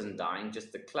sport isn't dying,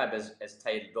 just the club has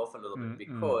tailed off a little bit mm,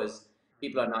 mm. because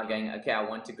people are now going, okay, I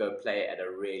want to go play at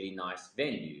a really nice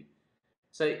venue.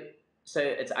 So, so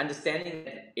it's understanding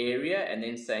that area and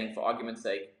then saying, for argument's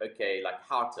sake, okay, like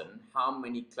Houghton, how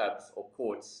many clubs or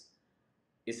courts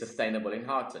is sustainable in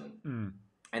Houghton? Mm.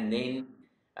 And then,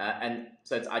 and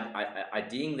so it's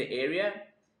IDing the area,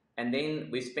 and then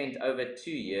we spent over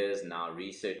 2 years now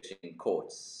researching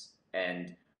courts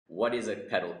and what is a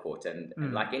paddle court, and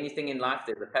Mm. like anything in life,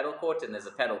 there's a paddle court and there's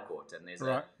a paddle court, and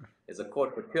Right. there's a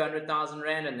court for 200,000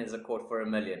 rand and there's a court for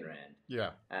 1 million rand,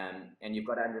 Yeah. and you've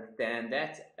got to understand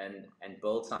that and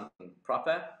build something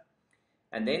proper.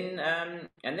 And then,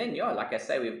 yeah, like I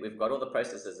say, we've got all the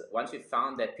processes. Once we've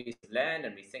found that piece of land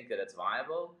and we think that it's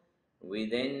viable, we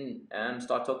then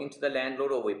start talking to the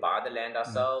landlord, or we buy the land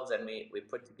ourselves, and we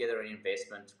put together an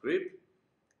investment group,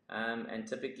 and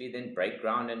typically then break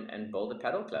ground and build a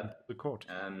paddle club. The court.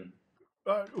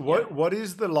 Yeah. What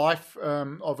is the life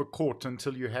of a court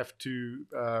until you have to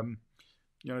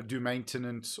do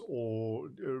maintenance or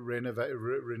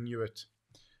renew it?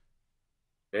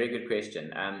 Very good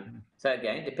question. So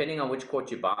again, depending on which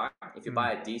court you buy, if you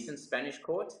buy a decent Spanish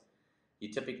court,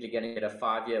 you're typically going to get a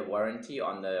 5-year warranty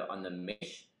on the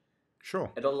mesh. Sure.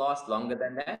 It'll last longer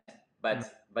than that,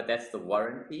 but that's the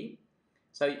warranty.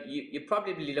 So you're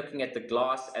probably looking at the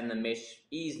glass and the mesh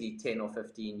easily 10 or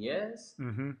 15 years.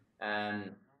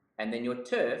 And then your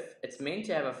turf, it's meant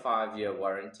to have a 5-year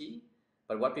warranty.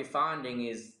 But what we're finding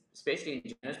is, especially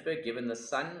in Johannesburg, given the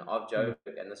sun of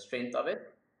Joburg and the strength of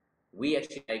it, we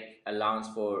actually make allowance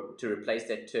to replace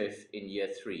that turf in year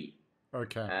 3.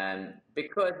 Okay.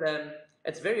 Because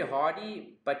it's very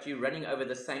hardy, but you're running over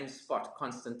the same spot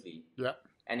constantly. Yeah.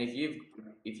 And if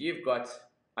you've got,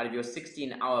 out of your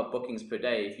 16-hour bookings per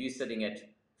day, if you're sitting at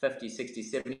 50, 60,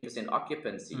 70%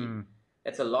 occupancy,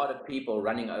 that's a lot of people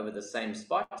running over the same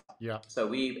spot. Yeah. So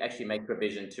we actually make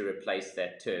provision to replace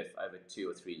that turf over 2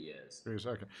 or 3 years.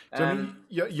 Okay. So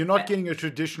you're not getting a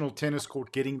traditional tennis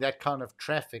court getting that kind of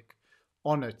traffic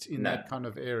on it in that kind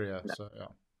of area. No. So yeah.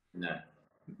 No.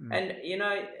 And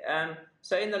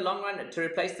so in the long run, to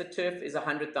replace the turf is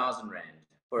 100,000 Rand.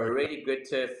 For a really good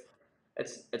turf,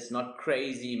 it's not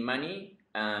crazy money.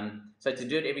 So to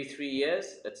do it every 3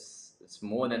 years, it's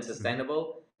more than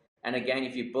sustainable. And again,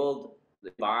 if you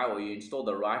buy or you install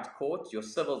the right court, your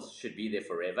civils should be there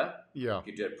forever. Yeah. If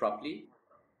you do it properly.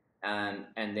 And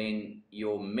then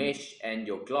your mesh and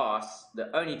your glass,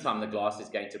 the only time the glass is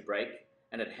going to break,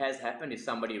 and it has happened if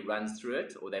somebody runs through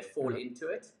it or they fall into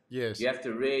it. Yes. You have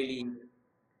to really,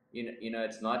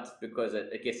 it's not because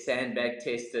it gets sandbag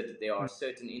tested. There are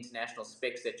certain international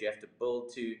specs that you have to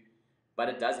build to. But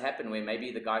it does happen where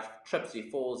maybe the guy trips, he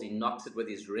falls, he knocks it with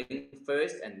his ring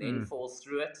first and then falls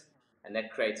through it. And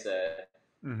that creates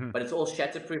but it's all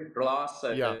shatterproof glass,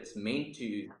 so it's meant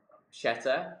to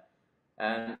shatter.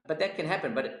 But that can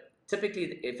happen. But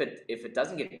typically, if it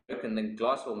doesn't get broken, then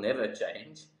glass will never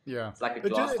change. Yeah. It's like a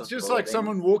glass. It's just like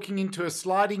someone walking into a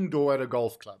sliding door at a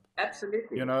golf club.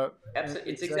 Absolutely.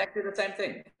 Absolutely. It's exactly the same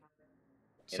thing.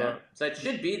 So it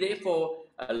should be there for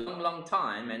a long, long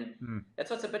time. And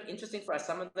that's what's a bit interesting for us.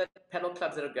 Some of the paddle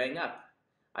clubs that are going up,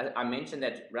 I mentioned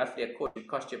that roughly a court would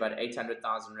cost you about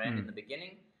 800,000 Rand in the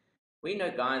beginning. We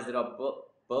know guys that are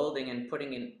building and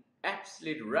putting in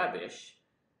absolute rubbish,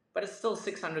 but it's still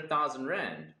 600,000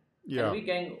 Rand. Yeah. And we're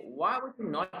going, why would you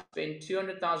not spend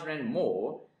 200,000 Rand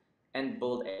more and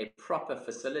build a proper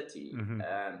facility?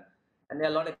 And there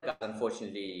are a lot of guys,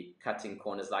 unfortunately, cutting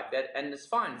corners like that. And it's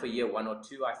fine for year 1 or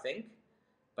 2, I think.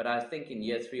 But I think in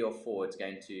year 3 or 4,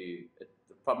 the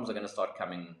problems are going to start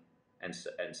coming and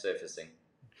surfacing.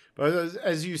 But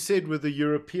as you said, with the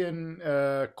European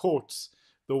courts,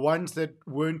 the ones that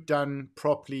weren't done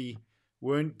properly,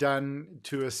 weren't done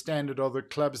to a standard, are the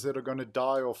clubs that are going to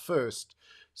die off first.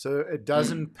 So it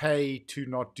doesn't pay to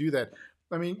not do that.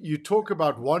 I mean, you talk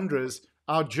about Wanderers,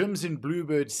 our gym's in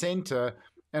Bluebird Centre,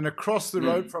 and across the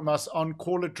road from us on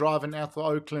Corlett Drive in Athol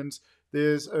Oaklands,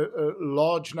 there's a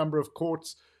large number of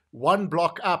courts. 1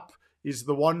 block up is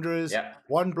the Wanderers. Yeah.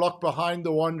 1 block behind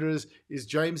the Wanderers is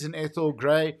James and Ethel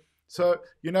Gray. So,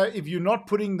 if you're not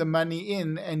putting the money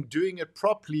in and doing it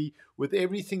properly with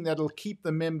everything that'll keep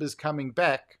the members coming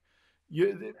back,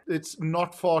 it's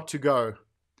not far to go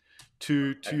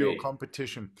to your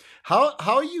competition. How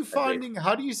are you finding,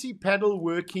 how do you see paddle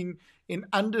working in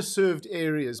underserved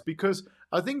areas? Because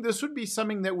I think this would be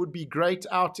something that would be great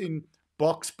out in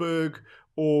Boksburg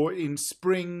or in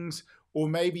Springs or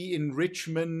maybe in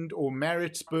Richmond or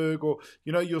Maritzburg or,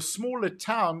 your smaller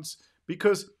towns,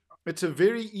 because it's a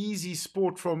very easy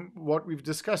sport from what we've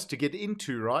discussed to get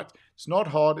into, right? It's not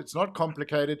hard. It's not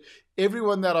complicated.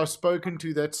 Everyone that I've spoken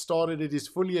to that started it is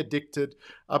fully addicted.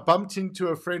 I bumped into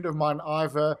a friend of mine,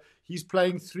 Ivor. He's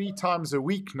playing 3 times a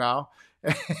week now,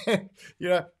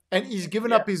 and he's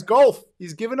given up his golf.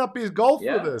 He's given up his golf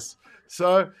for this.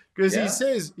 So, because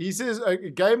he says a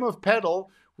game of paddle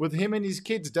with him and his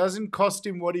kids doesn't cost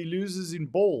him what he loses in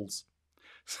balls.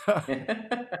 So.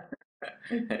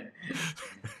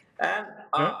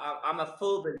 I'm a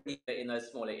full believer in those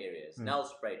smaller areas.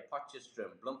 Nelspruit,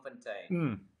 Potchefstroom,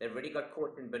 Bloemfontein. They've already got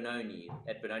court in Benoni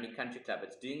at Benoni Country Club.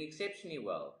 It's doing exceptionally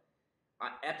well. I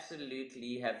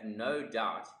absolutely have no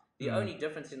doubt. The only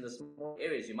difference in the small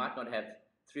areas, you might not have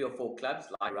 3 or 4 clubs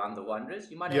like around the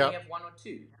Wanderers. You might only have 1 or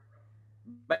 2.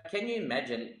 But can you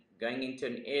imagine going into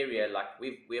an area like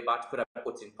we're about to put up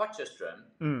courts in Potchefstroom.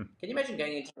 Can you imagine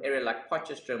going into an area like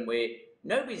Potchefstroom where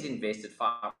nobody's invested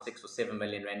 5, 6, or 7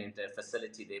 million rand into a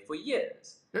facility there for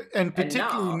years, and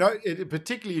particularly now,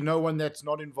 particularly no one that's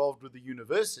not involved with the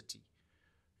university.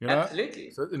 You know?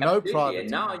 Absolutely. So no Absolutely. private.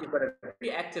 And now you've got a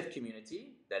very active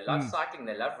community. They love cycling.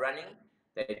 They love running.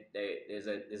 There's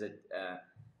a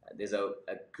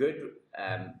good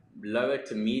lower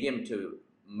to medium to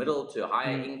middle to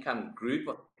higher income group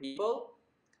of people.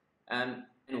 And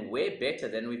where better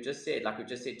than we've just said,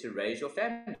 to raise your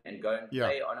family and go and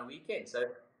play on a weekend. So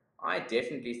I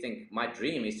definitely think my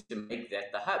dream is to make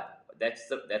that the hub.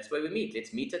 That's where we meet.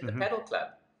 Let's meet at the paddle club.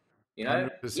 You know,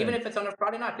 100%. even if it's on a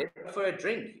Friday night, let's go for a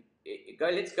drink.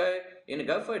 Let's go.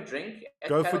 Go for a drink.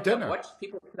 Go for dinner. Watch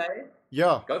people play.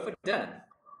 Yeah. Go for dinner.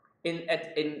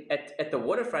 At the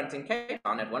waterfront in Cape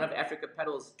Town, at one of Africa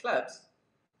Paddle's clubs,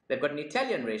 they've got an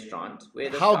Italian restaurant where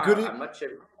this How guy, good I'm not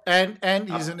sure. And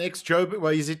he's an ex-Joe.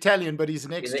 Well, he's Italian, but he's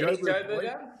an ex-Joe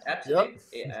burger. Absolutely.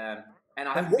 Yep. And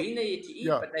I haven't been there yet to eat,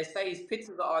 but they say his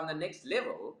pizzas are on the next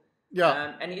level.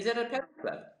 Yeah. And he's at a paddle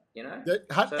club. You know.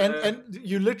 And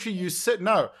you sit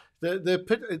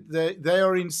they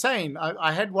are insane.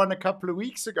 I had one a couple of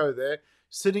weeks ago there,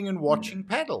 sitting and watching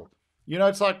paddle. You know,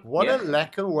 it's like what a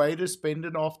lacquer way to spend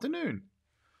an afternoon.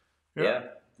 Yeah.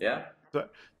 So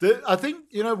I think,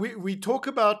 you know, we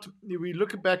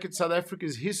look back at South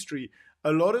Africa's history.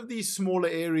 A lot of these smaller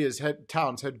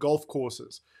towns had golf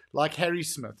courses like Harry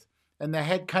Smith, and they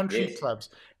had country clubs,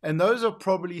 and those are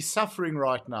probably suffering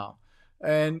right now.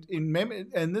 And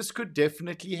this could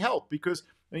definitely help, because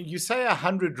you say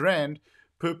 100 rand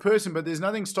per person, but there's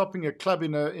nothing stopping a club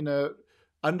in a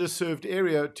underserved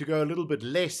area to go a little bit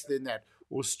less than that,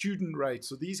 or student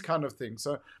rates, or these kind of things.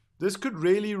 So this could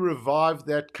really revive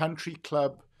that country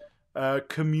club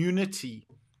community.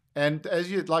 And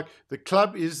as you like, the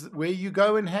club is where you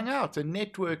go and hang out and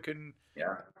network and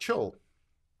chill.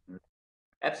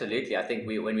 Absolutely. I think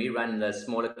when we run the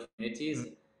smaller communities,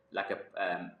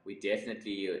 we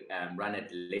definitely run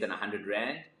at less than 100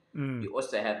 rand. You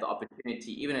also have the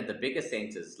opportunity, even at the bigger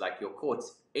centers, like your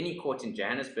courts. Any court in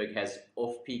Johannesburg has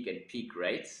off-peak and peak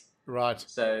rates. Right.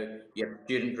 So you have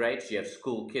student rates, you have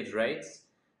school kids rates.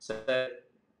 So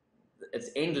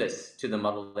it's endless to the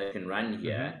model that you can run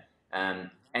here.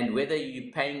 And whether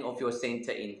you're paying off your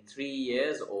center in 3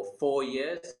 years or 4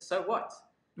 years, so what?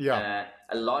 Yeah.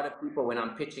 A lot of people, when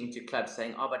I'm pitching to clubs,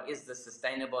 saying, "Oh, but is this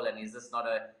sustainable? And is this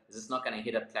not going to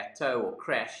hit a plateau or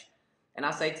crash?" And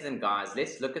I say to them, guys,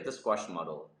 let's look at the squash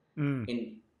model.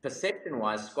 In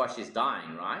perception-wise, squash is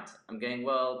dying, right? I'm going,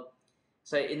 well,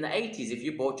 so in the 80s, if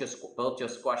you built your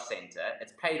squash center,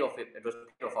 it's paid off. It was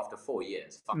paid off after 4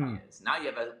 years, 5 years. Now you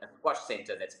have a squash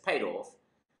center that's paid off.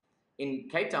 In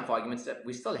Cape Town, for argument's sake,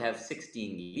 we still have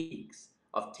 16 leagues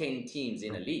of 10 teams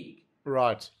in a league.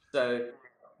 Right. So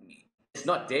it's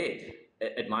not dead.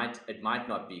 It might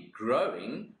not be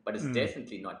growing, but it's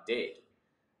definitely not dead.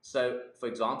 So, for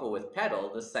example, with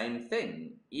paddle, the same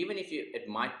thing. Even if it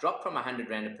might drop from 100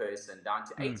 rand a person down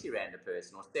to 80 rand a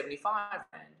person or 75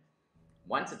 rand.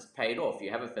 Once it's paid off, you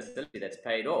have a facility that's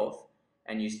paid off,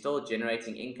 and you're still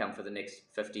generating income for the next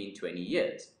 15, 20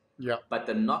 years. Yeah. But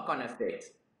the knock-on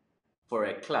effect for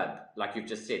a club, like you've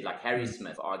just said, like Harry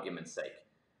Smith, for argument's sake,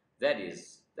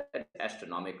 that's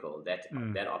astronomical,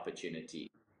 that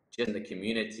opportunity. Just in the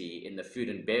community, in the food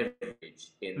and beverage,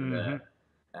 in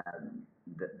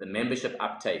the membership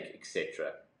uptake,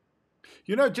 etc.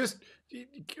 You know, just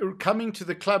coming to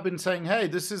the club and saying, "Hey,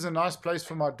 this is a nice place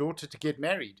for my daughter to get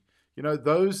married." You know,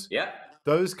 those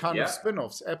kind of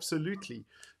spin-offs, absolutely.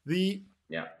 I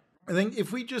think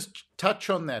if we just touch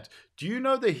on that, do you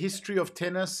know the history of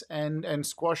tennis and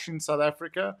squash in South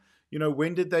Africa? You know,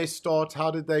 when did they start?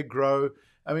 How did they grow?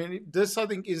 I mean, this I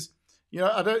think is, you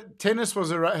know, tennis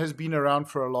has been around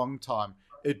for a long time.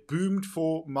 It boomed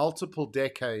for multiple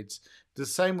decades. The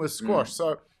same with squash.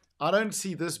 So I don't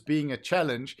see this being a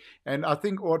challenge. And I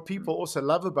think what people also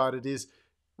love about it is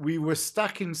we were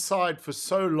stuck inside for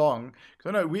so long.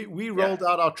 I know we rolled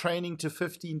out our training to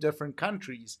 15 different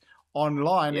countries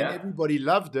online, and everybody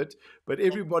loved it, but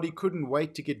everybody couldn't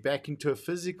wait to get back into a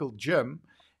physical gym.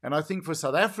 And I think for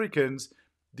South Africans,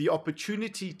 the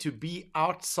opportunity to be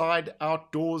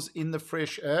outdoors in the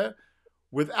fresh air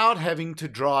without having to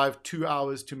drive 2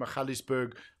 hours to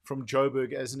Magaliesburg from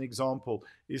Joburg, as an example,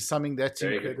 is something that's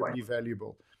incredibly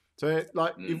valuable. So,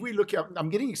 like, if we look at, I'm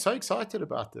getting so excited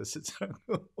about this. It's so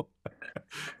cool.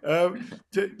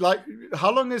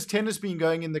 How long has tennis been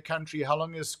going in the country? How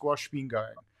long has squash been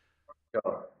going?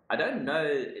 I don't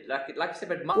know, like I said,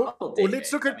 but Or, multiple or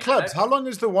let's look decades. I at mean, I clubs. know, How long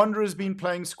has the Wanderers been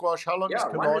playing squash? How long has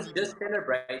yeah, Wanderers Kalani been? just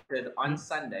celebrated on Mm.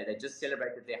 Sunday. They just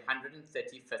celebrated their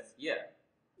 135th year.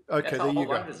 That's Okay, there how you old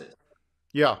go. Wanderers is,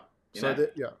 Yeah. you So know?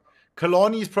 that, yeah.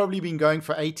 Kalani's probably been going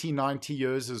for 80, 90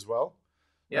 years as well.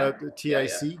 Yeah, The yeah, yeah,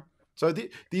 TAC. So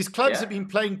these clubs yeah. have been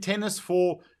playing tennis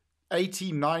for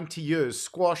 80, 90 years,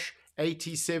 squash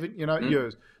 87, Mm,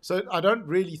 years. So I don't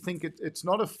really think it's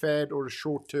not a fad or a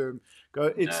short term go.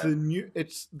 no,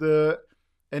 It's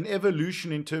an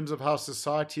evolution in terms of how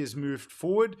society has moved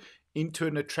forward into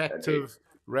an agreed, attractive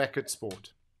racket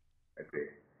sport. agreed.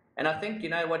 And I think,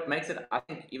 what makes it, I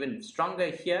think, even stronger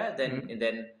here Mm,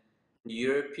 than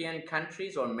European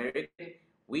countries or American,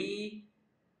 we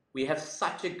we have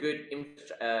such a good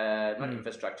not mm,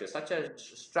 infrastructure, such a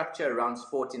structure around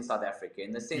sport in South Africa,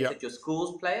 in the sense yeah. that your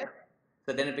schools play it,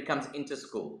 so then it becomes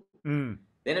inter-school, Mm,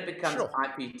 then it becomes sure.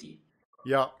 IPT,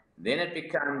 Yeah. then it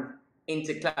becomes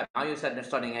inter-club. Now you're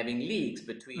starting having leagues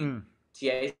between Mm,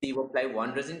 TAC will play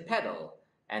Wanderers in Padel,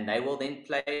 and they will then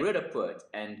play Rudderpoort,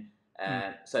 and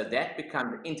mm, so that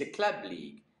becomes inter-club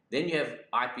league. Then you have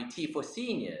IPT for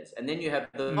seniors, and then you have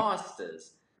the mm,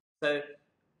 Masters. So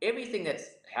everything that's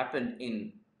happened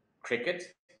in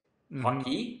cricket, mm,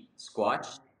 hockey, squash,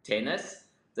 tennis,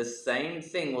 the same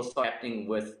thing will start happening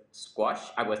with squash,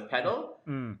 with paddle.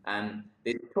 mm.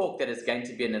 There's talk that it's going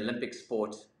to be an Olympic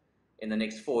sport in the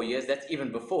next 4 years. That's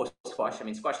even before squash. I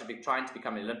mean, squash has been trying to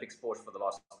become an Olympic sport for the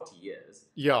last 40 years.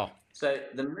 Yeah. So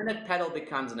the minute paddle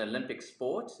becomes an Olympic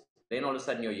sport, then all of a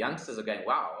sudden your youngsters are going,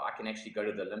 wow, I can actually go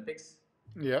to the Olympics.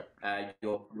 Yeah.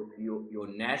 Your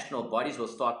national bodies will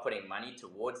start putting money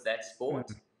towards that sport.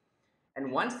 Mm,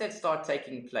 And once that starts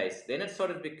taking place, then it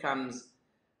sort of becomes,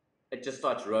 it just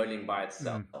starts rolling by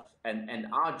itself. mm, And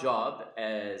our job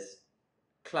as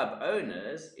club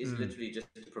owners is mm. literally just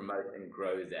to promote and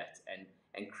grow that,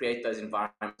 and create those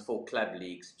environments for club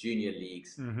leagues, junior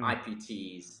leagues, Hmm.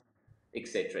 IPTs,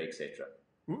 etc., etc.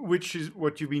 Which is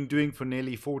what you've been doing for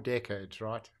nearly 4 decades,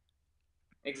 right?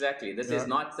 Exactly. This is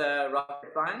Yeah. not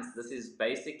rocket science. This is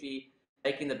basically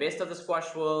taking the best of the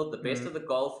squash world, the best Mm, of the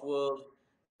golf world,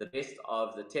 the best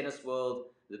of the tennis world,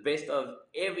 the best of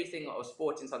everything of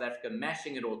sports in South Africa,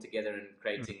 mashing it all together and mm.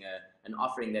 creating an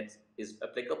offering that is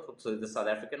applicable to the South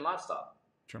African lifestyle.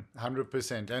 Sure.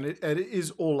 100%. And it is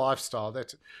all lifestyle.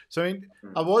 Mm.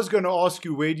 I was going to ask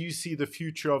you, where do you see the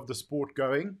future of the sport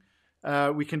going?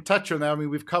 We can touch on that. I mean,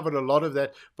 we've covered a lot of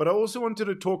that, but I also wanted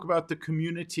to talk about the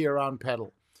community around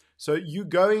paddle. So you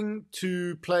going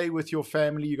to play with your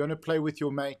family, you're going to play with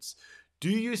your mates. Do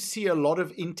you see a lot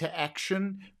of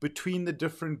interaction between the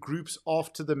different groups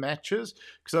after the matches?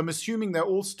 Because I'm assuming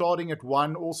they're all starting at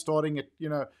one, all starting at,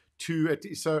 two.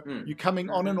 So Mm. you're coming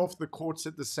on and Mm-hmm. off the courts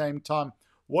at the same time.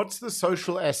 What's the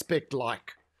social aspect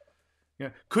like? Yeah.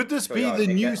 Could this Sure, be yeah, I the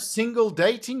think new that, single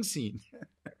dating scene?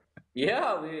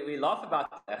 yeah, we laugh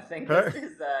about that. I think Huh? this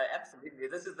is absolutely,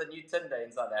 this is the new Tinder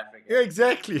in South Africa. Yeah,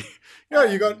 exactly.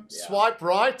 You got Yeah. swipe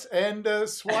right and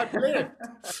swipe left.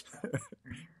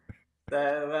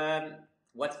 So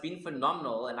what's been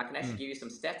phenomenal, and I can actually Mm, give you some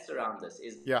stats around this,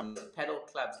 is yeah. most paddle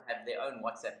clubs have their own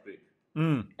WhatsApp group,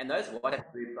 Mm, and those WhatsApp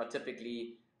groups are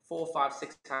typically 4, 5,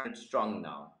 600 strong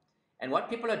now. And what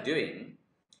people are doing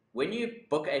when you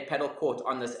book a paddle court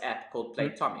on this app called mm,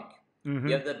 Playtomic, you mm-hmm.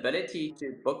 have the ability to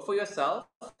book for yourself,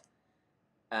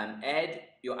 add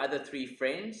your other 3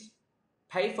 friends,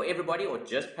 pay for everybody or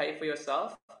just pay for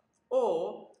yourself,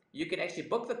 or you can actually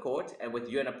book the court and with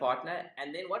you and a partner.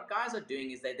 And then what guys are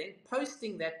doing is they're then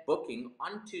posting that booking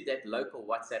onto that local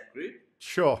WhatsApp group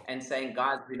Sure. and saying,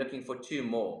 guys, we're looking for 2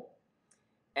 more.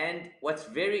 And what's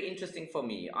very interesting for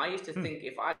me, I used to Mm, think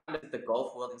if I looked at the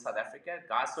golf world in South Africa,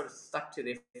 guys sort of stuck to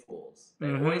their 4 balls.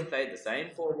 They always mm-hmm. played the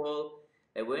same 4 ball.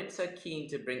 They weren't so keen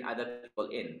to bring other people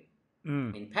in.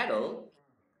 Mm, In paddle,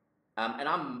 and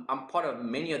I'm part of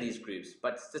many of these groups,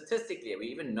 but statistically, we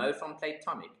even know from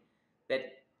Playtomic that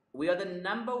we are the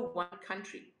 #1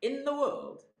 country in the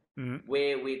world mm.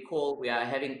 where we are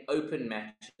having open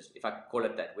matches, if I call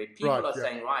it that, where Right. people are Yeah.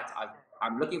 saying, right,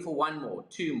 I'm looking for 1 more,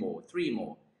 2 more, 3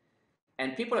 more,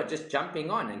 and people are just jumping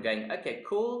on and going, okay,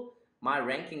 cool, my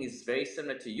ranking is very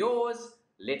similar to yours,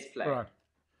 let's play. Right.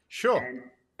 Sure.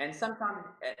 And sometimes,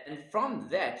 and from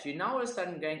that, you're now all of a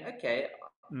sudden going, okay,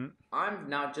 Mm, I'm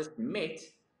now just met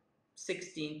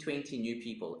 16, 20 new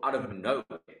people out of mm.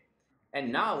 nowhere. And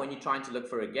now when you're trying to look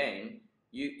for a game,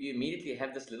 you immediately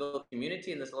have this little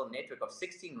community and this little network of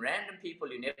 16 random people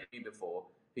you never knew before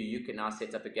who you can now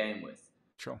set up a game with.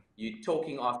 Sure. You're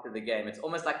talking after the game. It's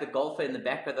almost like the golfer in the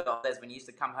back of the days when he used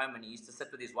to come home and he used to sit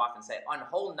with his wife and say, on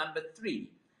hole number 3,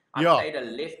 I Yeah. played a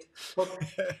left hook,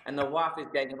 and the wife is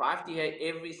going, if I have to hear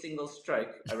every single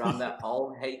stroke around the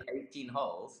whole 18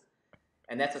 holes,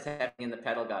 and that's what's happening in the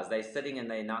paddle, guys. They're sitting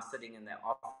and they're now sitting in their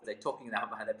office. They're talking about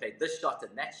how they played this shot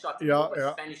and that shot and Yeah, all the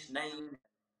yeah. Spanish name.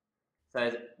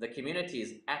 So the community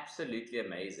is absolutely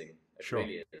amazing. It Sure.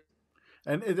 really is.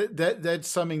 And that's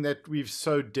something that we've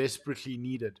so desperately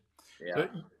needed. Yeah. So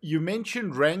you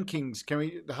mentioned rankings.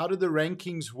 How do the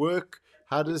rankings work?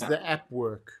 How does the app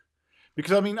work?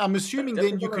 Because I mean, I'm assuming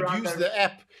then you could use the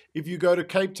app if you go to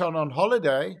Cape Town on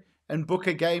holiday and book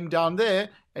a game down there,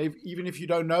 even if you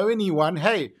don't know anyone.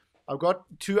 Hey, I've got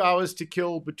 2 hours to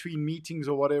kill between meetings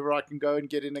or whatever. I can go and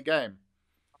get in a game.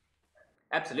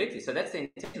 Absolutely. So that's the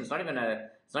intention. It's not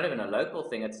even a local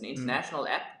thing. It's an international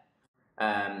app.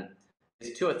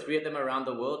 There's 2 or 3 of them around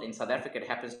the world. In South Africa, it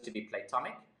happens to be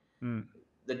Playtomic.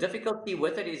 The difficulty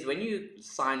with it is when you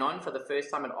sign on for the first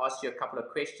time, it asks you a couple of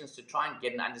questions to try and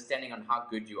get an understanding on how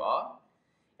good you are.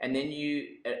 And then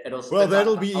it'll spit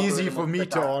that'll out, be easy for me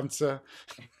to answer.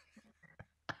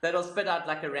 That'll spit out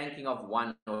like a ranking of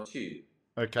 1 or 2.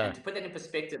 Okay. And to put that in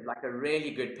perspective, like a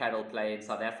really good paddle player in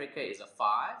South Africa is a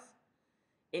 5.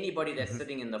 Anybody that's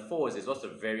sitting in the 4s is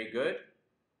also very good.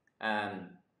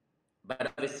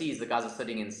 But overseas, the guys are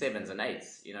sitting in 7s and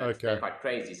 8s. You know, they're quite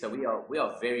crazy. So we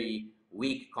are very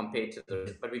weak compared to the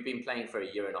rest, but we've been playing for a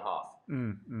year and a half.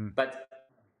 But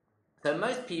so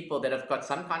most people that have got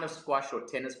some kind of squash or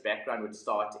tennis background would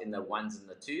start in the 1s and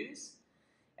the 2s.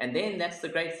 And then that's the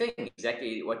great thing.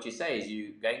 Exactly what you say is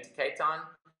you going to Cape Town,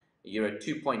 you're a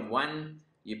 2.1,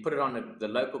 you put it on the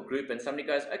local group and somebody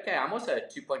goes, okay, I'm also a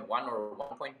 2.1 or a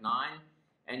 1.9.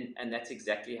 And that's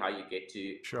exactly how you get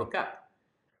to hook up.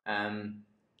 And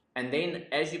then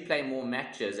as you play more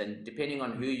matches and depending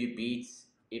on who you beat,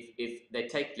 if they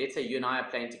take, let's say you and I are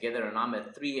playing together and I'm a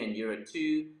 3 and you're a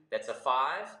 2, that's a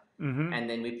 5. And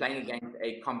then we're playing against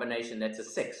a combination that's a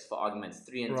 6 for arguments,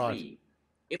 3 and 3.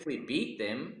 If we beat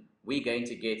them, we're going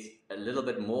to get a little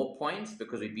bit more points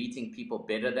because we're beating people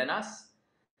better than us.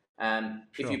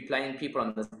 If you're playing people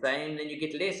on the same, then you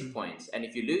get less points. And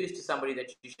if you lose to somebody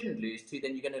that you shouldn't lose to,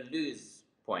 then you're going to lose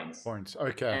points.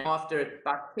 Okay. And after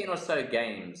about 10 or so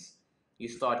games, you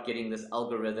start getting this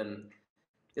algorithm.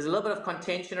 There's a little bit of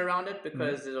contention around it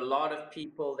because there's a lot of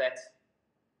people that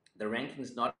the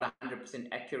ranking's not 100%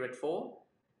 accurate for.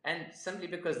 And simply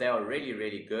because they are really,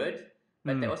 really good.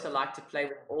 But they also like to play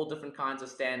with all different kinds of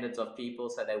standards of people.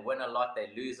 So they win a lot, they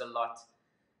lose a lot.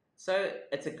 So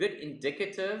it's a good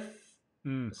indicative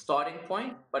starting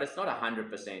point, but it's not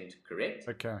 100% correct.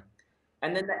 Okay.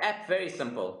 And then the app, very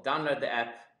simple. Download the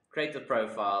app, create the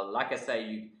profile. Like I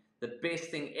say, the best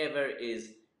thing ever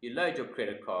is you load your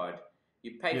credit card,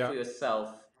 you pay for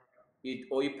yourself,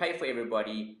 or you pay for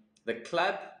everybody. The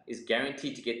club is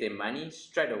guaranteed to get their money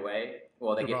straight away,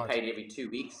 or they get paid every 2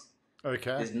 weeks.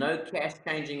 Okay. There's no cash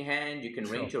changing hand. You can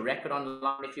rent your racket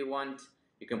online if you want.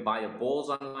 You can buy your balls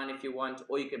online if you want,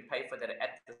 or you can pay for that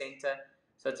at the center.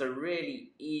 So it's a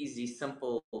really easy,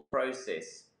 simple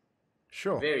process.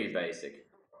 Sure. Very basic.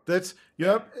 That's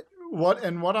what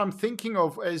I'm thinking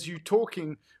of as you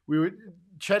talking, we were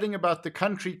chatting about the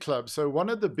country club. So one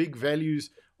of the big values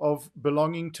of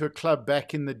belonging to a club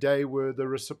back in the day were the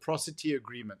reciprocity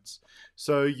agreements.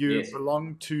 So you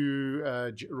belong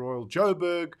to Royal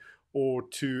Joburg or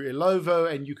to Elovo,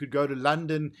 and you could go to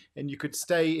London and you could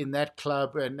stay in that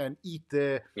club and eat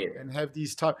there and have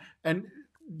these time. And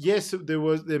yes,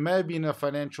 there may have been a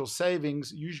financial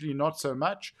savings, usually not so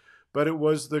much, but it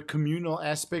was the communal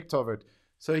aspect of it.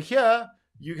 So here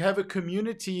you have a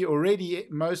community already,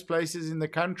 most places in the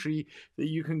country, that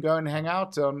you can go and hang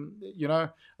out on. You know,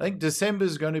 I think December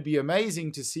is going to be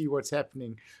amazing to see what's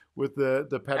happening with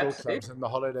the paddle clubs and the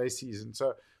holiday season.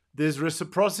 So there's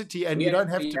reciprocity, and you don't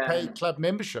have to pay club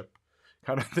membership,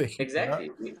 kind of thing. Exactly.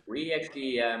 You know? We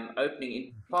actually opening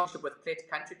in partnership with Plet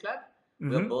Country Club.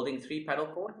 We're building 3 paddle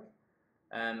courts,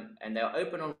 and they'll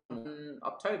open on 1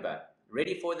 October.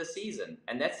 Ready for the season.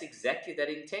 And that's exactly that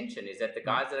intention, is that the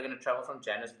guys that are going to travel from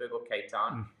Johannesburg or Cape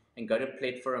Town and go to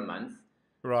Plet for a month,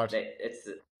 it's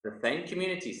the same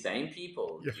community, same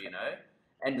people, you know.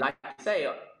 And like you say,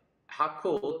 how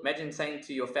cool, imagine saying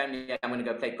to your family, I'm going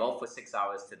to go play golf for 6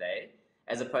 hours today,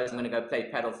 as opposed to I'm going to go play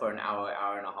paddle for an hour,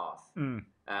 hour and a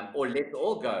half. Or let's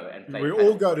all go and play paddle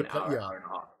all go for an hour, hour and a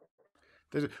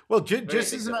half. Well,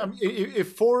 just as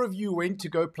if 4 of you went to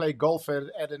go play golf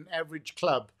at an average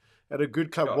club, at a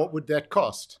good club, what would that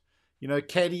cost? You know,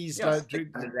 caddies.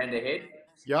 $600 Rand a head.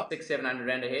 600-700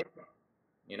 Rand a head.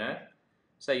 You know,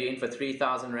 so you're in for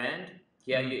 3,000 Rand.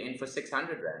 Here you're in for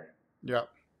 600 Rand.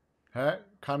 Yeah,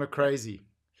 kind of crazy.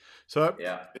 So,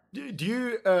 Yeah. do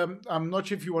you? I'm not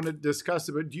sure if you want to discuss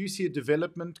it, but do you see a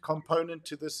development component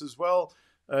to this as well?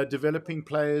 Developing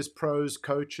players, pros,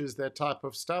 coaches, that type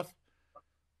of stuff.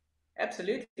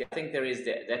 Absolutely. I think there is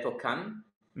that will come.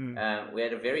 Mm. We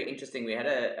had a very interesting. We've had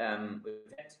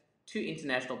two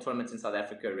international tournaments in South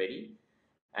Africa already,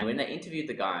 and when they interviewed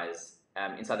the guys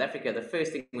in South Africa, the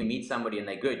first thing we meet somebody and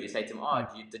they're good, you say to them, "Oh,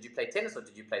 did you play tennis or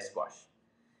did you play squash?"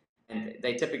 And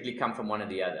they typically come from one or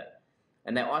the other.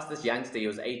 And they asked this youngster, he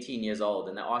was 18 years old,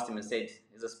 and they asked him and said,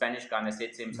 he's a Spanish guy, and they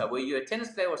said to him, "So were you a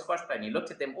tennis player or a squash player?" And he looked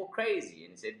at them all crazy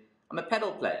and he said, "I'm a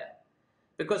paddle player."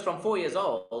 Because from 4 years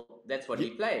old, that's what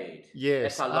he played. That's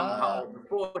Yes. how old the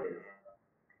sport is.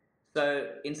 So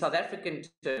in South African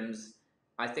terms,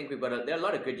 I think there are a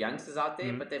lot of good youngsters out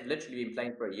there, but they've literally been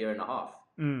playing for a year and a half.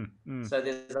 So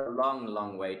there's a long,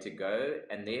 long way to go.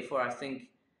 And therefore, I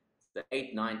think the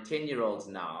 8, 9, 10-year-olds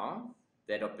now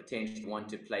that are potentially want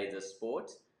to play this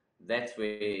sport, that's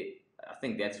where I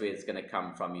think that's where it's going to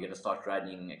come from. You're going to start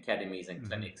running academies and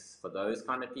clinics for those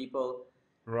kind of people,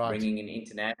 Right. bringing in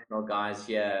international guys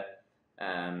here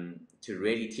to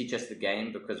really teach us the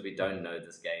game, because we don't know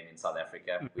this game in South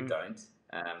Africa. We don't.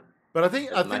 But I think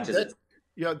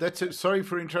sorry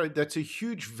for interrupting. That's a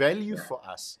huge value for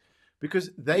us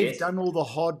because they've done all the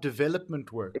hard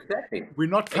development work. Exactly. We're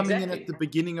not coming in at the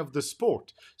beginning of the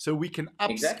sport, so we can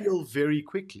upskill very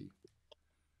quickly.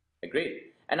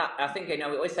 Agreed. And I think, we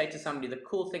always say to somebody, the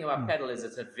cool thing about paddle is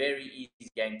it's a very easy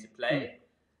game to play,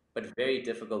 but very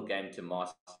difficult game to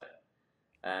master.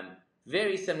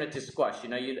 Very similar to squash.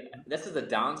 This is the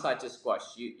downside to squash.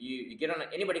 You get on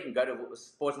anybody can go to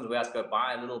Sportsman's Warehouse, go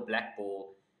buy a little black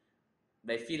ball.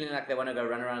 They're feeling like they want to go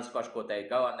run around a squash court. They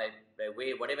go and they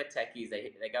wear whatever tackies.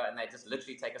 They go and they just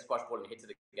literally take a squash ball and hit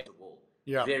it against the wall.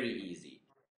 Yeah. Very easy.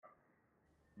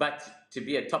 But to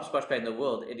be a top squash player in the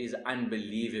world, it is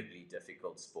unbelievably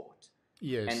difficult sport.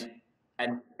 Yes.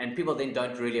 And people then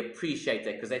don't really appreciate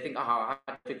that because they think, oh, how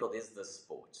difficult is this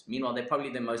sport? Meanwhile, they're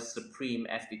probably the most supreme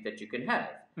athlete that you can have.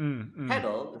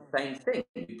 Paddle, the same thing.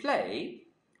 You play,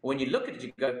 when you look at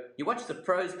it, you watch the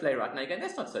pros play right now, you go,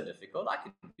 that's not so difficult. I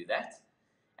can do that.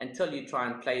 Until you try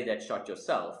and play that shot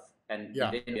yourself. And you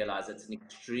then realize it's an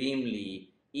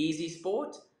extremely easy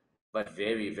sport, but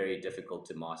very, very difficult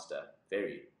to master.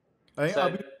 Very.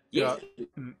 Yes,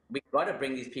 we've got to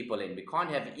bring these people in. We can't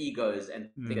have egos and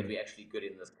think that we're actually good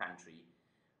in this country.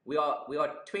 We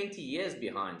are 20 years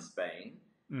behind Spain,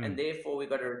 and therefore we've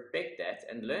got to respect that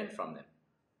and learn from them.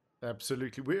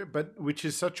 Absolutely. But which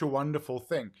is such a wonderful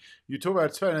thing. You talk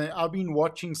about Spain. I've been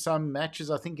watching some matches,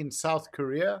 I think, in South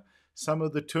Korea, some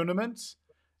of the tournaments.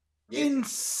 Yes.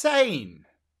 Insane.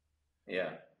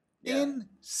 Yeah.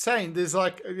 Insane. There's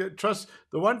trust.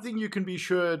 The one thing you can be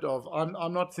sure of,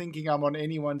 I'm not thinking I'm on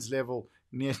anyone's level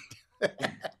near.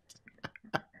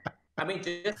 I mean,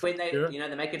 just when they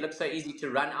make it look so easy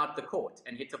to run out the court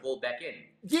and hit the ball back in.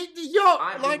 Yeah.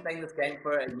 I've been playing this game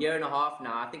for a year and a half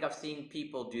now. I think I've seen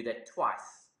people do that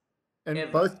twice.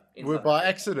 And both were by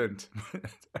accident.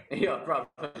 Yeah,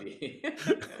 probably.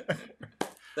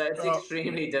 So it's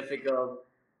extremely difficult.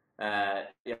 To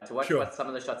watch some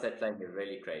of the shots they're playing is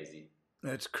really crazy.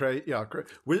 That's crazy. Yeah,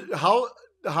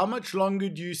 how much longer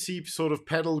do you see sort of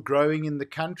paddle growing in the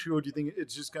country, or do you think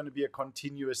it's just going to be a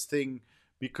continuous thing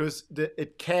because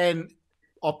it can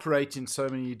operate in so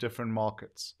many different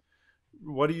markets?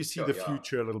 What do you see the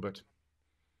future a little bit?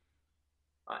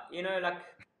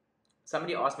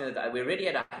 Somebody asked me that we're already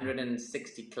at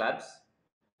 160 clubs.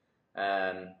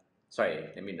 Sorry,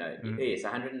 let me know. Yes,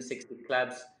 160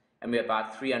 clubs. And we're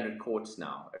about 300 courts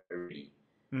now already,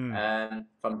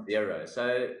 from zero.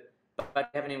 So,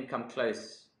 but we haven't even come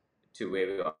close to where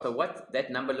we are. So what that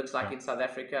number looks like in South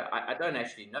Africa, I don't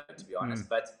actually know, to be honest.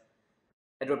 But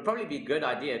it would probably be a good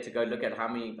idea to go look at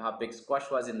how big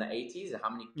squash was in the 80s, and how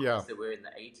many courts there were in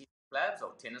the 80s clubs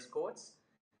or tennis courts.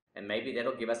 And maybe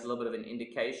that'll give us a little bit of an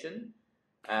indication.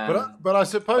 But I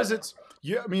suppose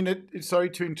sorry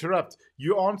to interrupt.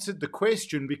 You answered the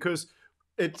question because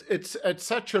it's at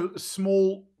such a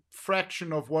small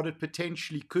fraction of what it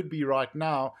potentially could be right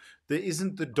now. There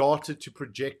isn't the data to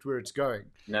project where it's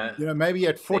going. No. Maybe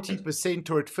at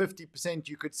 40% or at 50%,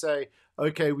 you could say,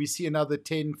 okay, we see another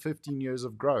 10, 15 years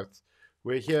of growth.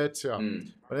 We're here to,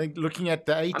 I think looking at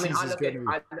the 80s is going to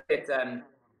be...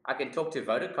 I can talk to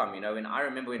Vodacom, when I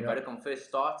remember when Vodacom first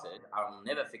started, I'll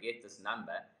never forget this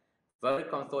number.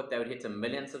 Vodacom thought they would hit 1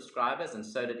 million subscribers, and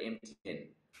so did MTN.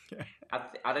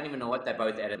 I don't even know what they're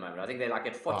both at the moment. I think they're like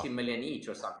at 40 million each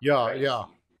or something. Yeah.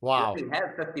 Wow. We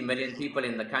have 50 million people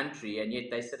in the country, and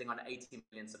yet they're sitting on 80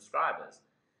 million subscribers.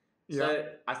 So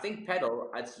I think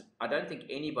paddle, I don't think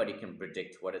anybody can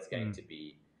predict what it's going to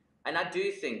be. and I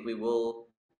do think we will.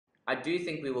 I do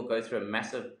think we will go through a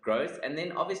massive growth, and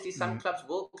then obviously some clubs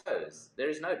will close. There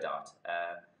is no doubt.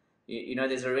 You know,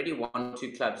 there's already 1 or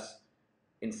 2 clubs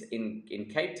in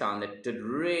Cape Town that did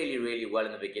really, really well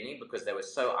in the beginning because they were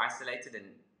so isolated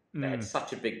and they had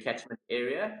such a big catchment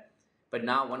area. But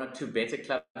now 1 or 2 better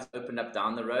clubs opened up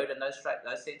down the road, and those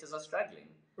centers are struggling.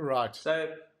 Right.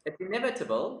 So it's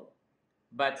inevitable,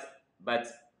 but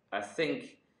I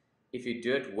think if you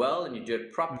do it well and you do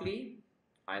it properly,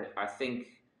 I think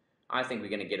we're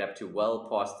going to get up to well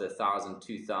past the 1,000,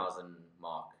 2,000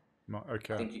 mark.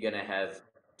 Okay. I think you're going to have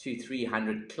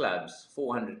 200-300 clubs,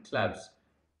 400 clubs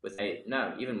with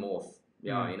even more.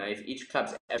 Yeah, you know, if each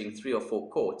club's averaging 3 or 4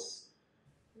 courts,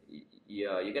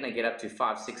 you're going to get up to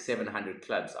 500, 600, 700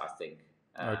 clubs, I think.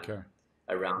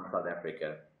 Around South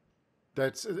Africa.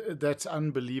 That's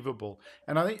unbelievable.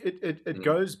 And I think it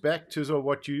goes back to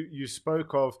what you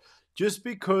spoke of. Just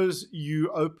because you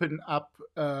open up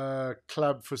a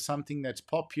club for something that's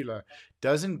popular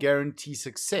doesn't guarantee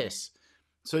success.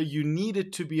 So you need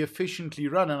it to be efficiently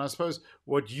run. And I suppose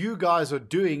what you guys are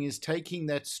doing is taking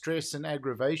that stress and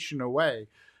aggravation away.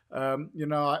 You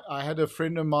know, I had a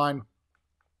friend of mine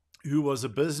who was a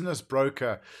business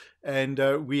broker, and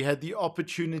we had the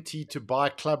opportunity to buy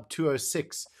Club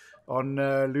 206 on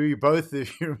Louis Both,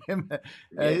 if you remember.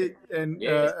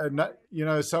 You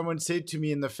know, someone said to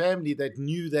me in the family that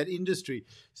knew that industry,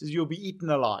 says, you'll be eaten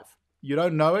alive. You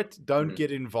don't know it, don't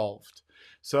get involved.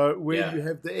 So where you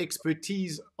have the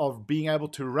expertise of being able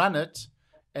to run it,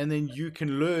 and then you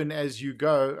can learn as you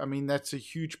go, I mean, that's a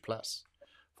huge plus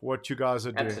for what you guys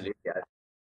are doing. Absolutely.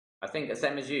 I think the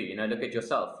same as you. You know, look at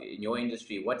yourself. In your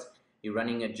industry, you're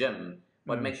running a gym.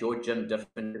 What makes your gym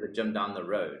different to the gym down the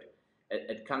road?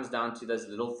 It comes down to those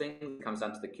little things. It comes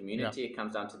down to the community. It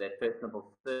comes down to that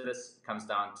personable service. It comes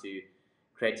down to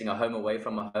creating a home away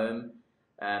from a home.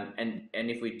 And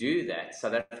if we do that,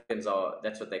 South Africans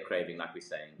that's what they're craving, like we're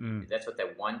saying. That's what they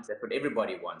want. That's what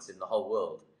everybody wants in the whole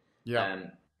world.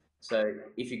 So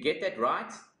if you get that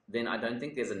right, then I don't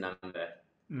think there's a number,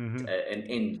 an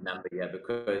end number here,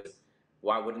 because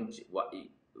why wouldn't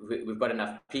we've got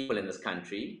enough people in this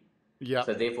country.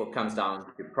 So therefore it comes down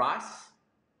to price,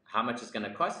 how much it's going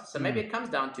to cost. So maybe it comes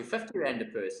down to 50 Rand a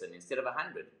person instead of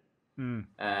 100. And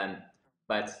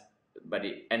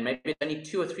maybe it's only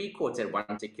 2 or 3 courts at one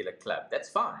particular club. That's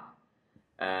fine.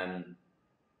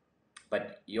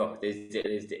 But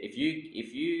if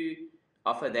you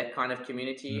offer that kind of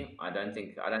community, I don't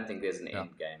think there's an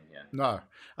end game here. No,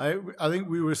 I think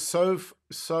we were so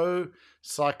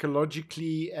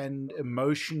psychologically and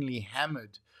emotionally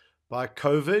hammered by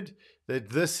COVID that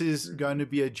this is going to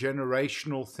be a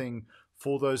generational thing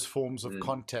for those forms of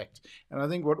contact. And I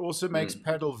think what also makes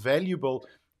paddle valuable,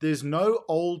 there's no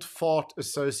old fart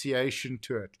association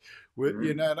to it.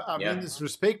 You know, I mean this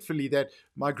respectfully, that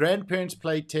my grandparents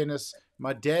played tennis,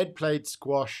 my dad played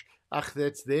squash.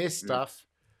 That's their stuff.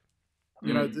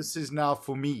 You know, this is now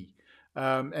for me.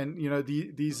 And, you know,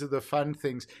 these are the fun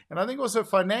things. And I think also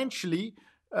financially,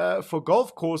 for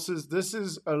golf courses, this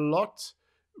is a lot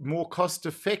more cost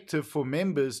effective for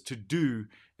members to do,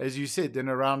 as you said, than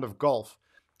a round of golf.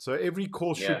 So every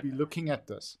course should be looking at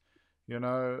this. You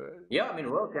know. Yeah, I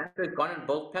mean, World Champions has gone and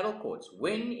built paddle courts.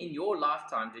 When in your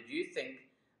lifetime did you think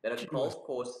that a golf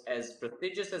course as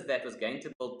prestigious as that was going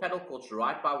to build paddle courts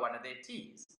right by one of their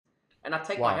tees? And I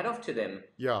take my hat off to them.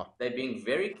 Yeah, they're being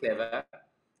very clever.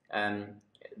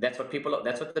 That's what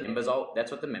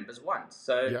the members want.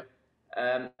 So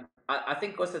I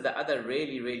think also the other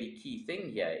really, really key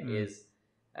thing here is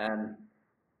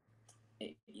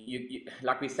you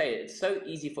like we say, it's so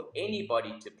easy for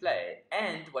anybody to play.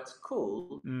 And what's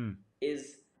cool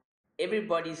is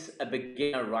everybody's a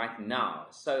beginner right now.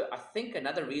 So I think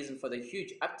another reason for the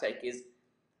huge uptake is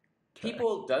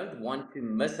people don't want to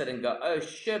miss it and go, oh,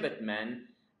 sherbet, man.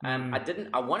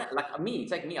 I want it, like me,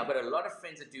 take me. I've got a lot of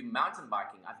friends that do mountain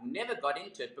biking. I've never got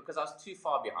into it because I was too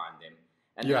far behind them.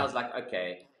 And then I was like,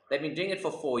 okay, they've been doing it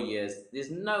for 4 years. There's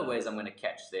no ways I'm going to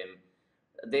catch them.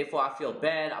 Therefore, I feel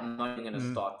bad. I'm not even going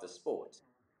to start the sport.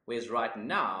 Whereas right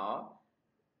now,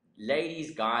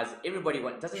 ladies, guys, everybody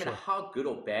doesn't matter how good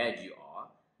or bad you are.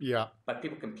 Yeah. But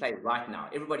people can play right now.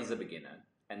 Everybody's a beginner.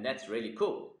 And that's really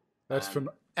cool. That's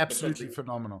absolutely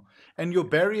phenomenal. And your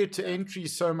barrier to entry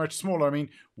is so much smaller. I mean,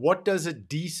 what does a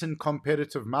decent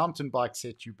competitive mountain bike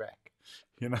set you back?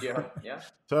 You know? Yeah.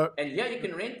 So, and you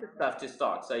can rent the stuff to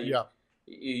start. So you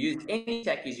use any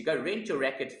tackies. You go rent your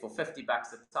racket for $50 at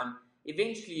the time.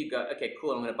 Eventually you go, okay, cool,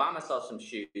 I'm going to buy myself some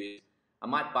shoes. I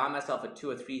might buy myself a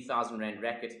 2,000 or 3,000 Rand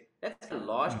racket. That's going to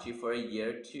last you for a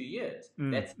year, 2 years.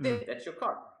 That's it. That's your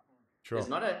cost. Sure.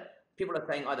 people are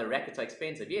saying, oh, the rackets are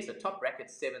expensive. Yes, a top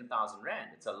racket's 7,000 Rand.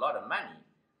 It's a lot of money,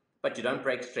 but you don't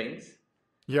break strings.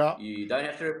 Yeah. You don't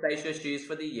have to replace your shoes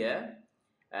for the year.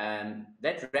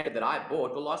 That racket that I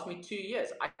bought will last me 2 years.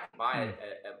 I can buy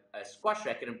a squash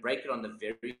racket and break it on the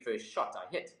very first shot I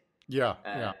hit. Yeah.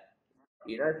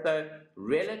 So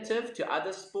relative to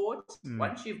other sports,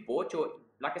 once you've bought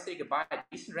like I said, you can buy a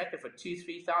decent racket for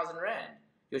 2,000-3,000 Rand.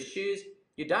 Your shoes,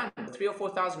 you're done. 3,000 or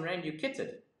 4,000 Rand, you're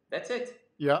kitted. That's it.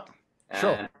 Yeah.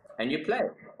 Sure. And you play,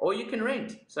 or you can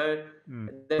rent. So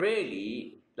they're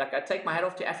really, like, I take my hat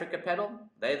off to Africa Padel.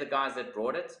 They're the guys that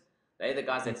brought it. They're the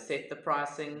guys that set the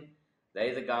pricing.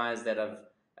 They're the guys that have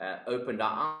opened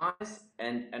our eyes,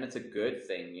 and it's a good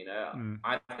thing,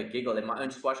 I have a giggle in my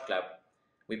own squash club.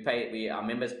 Our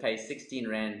members pay 16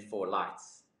 Rand for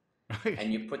lights,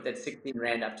 and you put that 16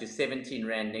 Rand up to 17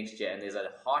 Rand next year, and there's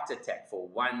a heart attack for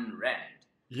 1 Rand.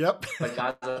 Yep. But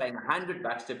guys are paying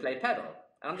 $100 to play paddle,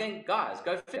 and I'm going, guys,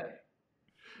 go figure.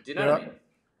 Do you know what I mean?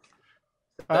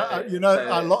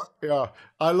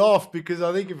 I laugh because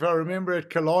I think if I remember at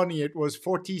Kalani, it was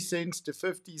 40 cents to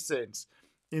 50 cents.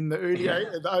 In the early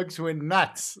the Oaks went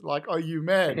nuts. Like, are you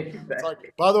mad? Exactly. It's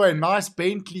like, by the way, nice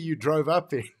Bentley you drove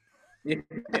up in. Yeah,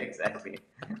 exactly.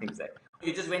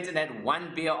 You just went and had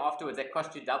one beer afterwards that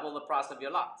cost you double the price of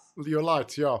your lights. Your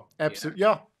lights, yeah, absolutely,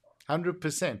 yeah,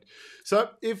 100%.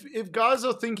 So if guys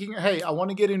are thinking, hey, I want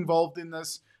to get involved in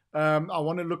this, I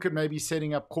want to look at maybe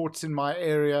setting up courts in my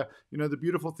area. The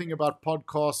beautiful thing about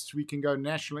podcasts, we can go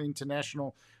national,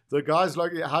 international. The guys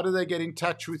like, how do they get in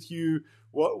touch with you?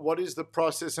 What is the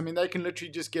process? I mean, they can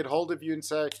literally just get hold of you and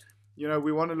say,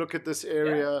 we want to look at this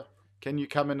area. Yeah. Can you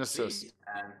come and assist?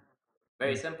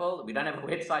 Very simple. We don't have a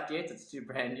website yet. It's too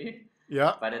brand new.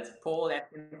 Yeah. But it's Paul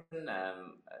Atkinson.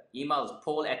 Email is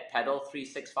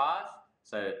paul@padel365.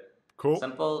 So cool.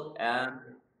 Simple.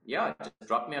 Just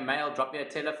drop me a mail, drop me a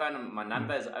telephone. My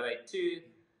number is 082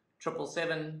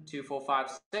 777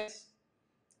 2456.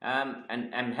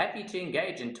 And I'm happy to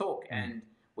engage and talk. And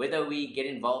whether we get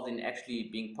involved in actually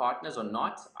being partners or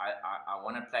not, I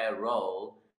want to play a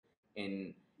role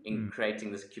in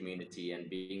creating this community and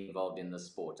being involved in the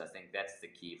sport. I think that's the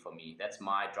key for me. That's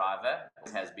my driver.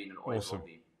 It has been and always will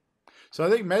be. So I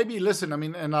think maybe, listen, I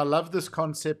mean, and I love this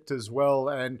concept as well.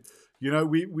 And,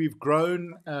 we've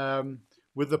grown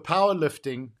with the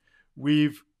powerlifting.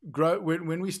 We've grown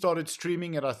when we started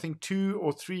streaming it, I think 2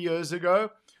 or 3 years ago,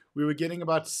 we were getting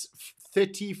about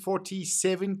 30, 40,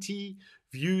 70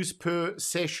 views per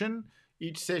session.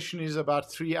 Each session is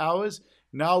about 3 hours.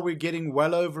 Now we're getting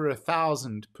well over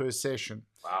 1,000 per session.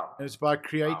 Wow. And it's by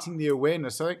creating the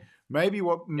awareness. I think maybe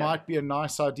what might be a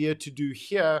nice idea to do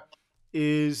here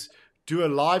is do a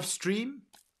live stream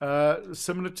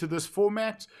similar to this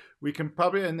format. We can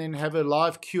probably, and then have a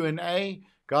live Q&A.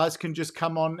 Guys can just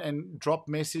come on and drop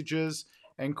messages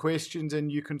and questions,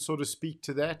 and you can sort of speak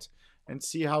to that and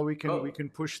see how we can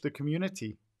push the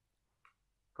community.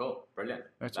 Cool. Brilliant.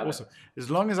 That's awesome. As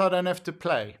long as I don't have to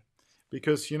play.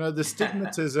 Because, the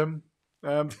stigmatism,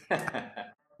 that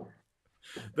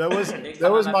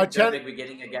was my challenge. We're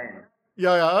getting a game.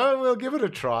 Yeah, we'll give it a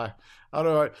try. I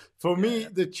don't know. For me,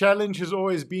 the challenge has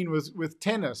always been with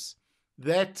tennis,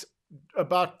 that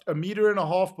about 1.5 meters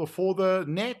before the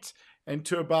net and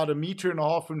to about 1.5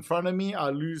 meters in front of me, I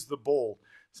lose the ball.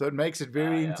 So it makes it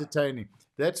very entertaining.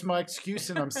 That's my excuse,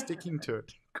 and I'm sticking to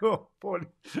it. Cool, Paul.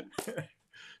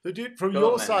 So, dude, from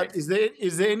your side, is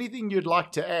there anything you'd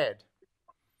like to add?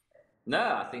 No,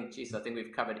 I think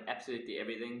we've covered absolutely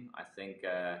everything. I think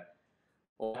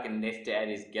all I can left to add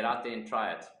is get out there and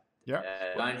try it. Yeah.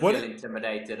 Don't feel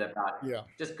intimidated about it. Yeah.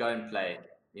 Just go and play,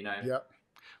 Yeah.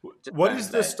 What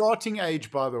is the starting age,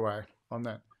 by the way, on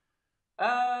that?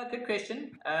 Good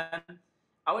question. I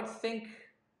would think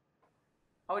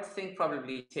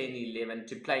probably 10, 11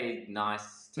 to play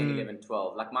nice, 10, 11,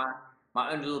 12. Like my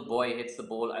own little boy hits the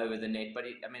ball over the net, but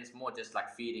it's more just like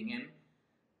feeding him.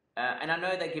 And I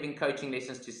know they're giving coaching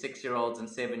lessons to 6-year-olds and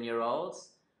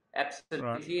 7-year-olds. Absolutely,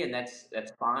 right. And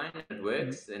that's fine. It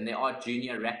works. And there are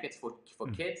junior rackets for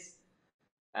kids.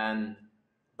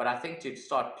 But I think to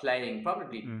start playing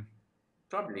probably 10,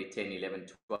 11,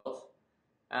 12.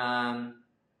 And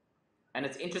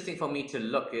it's interesting for me to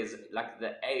look is like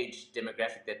the age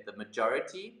demographic that the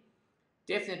majority,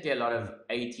 definitely a lot of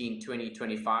 18, 20,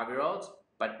 25-year-olds,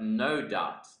 but no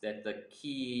doubt that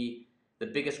the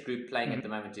biggest group playing at the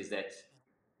moment is that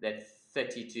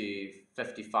 30 to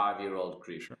 55-year-old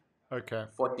group. Sure. Okay.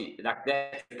 40, like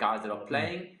that's the guys that are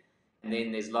playing. And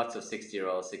then there's lots of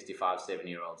 60-year-olds, 65,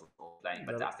 70-year-olds all playing.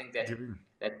 But I think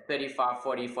that 35,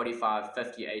 40, 45,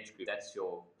 50 age group, that's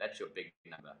your big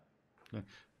number. Yeah.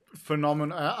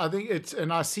 phenomenal. I think it's,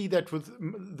 and I see that with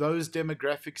those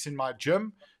demographics in my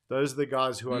gym. Those are the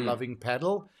guys who are loving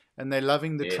paddle, and they're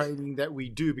loving the Yes. training that we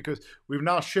do, because we've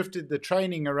now shifted the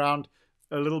training around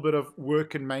a little bit of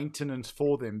work and maintenance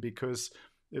for them, because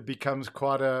it becomes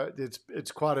quite a,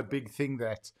 it's quite a big thing,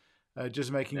 that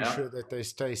just making Yeah. sure that they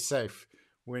stay safe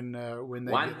when they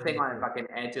One get thing on if I can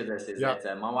add to this is yeah.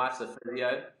 that my wife's a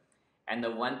physio, and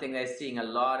the one thing they're seeing, a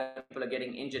lot of people are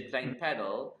getting injured playing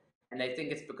paddle, and they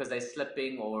think it's because they're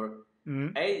slipping or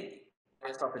Mm-hmm.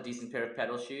 just off a decent pair of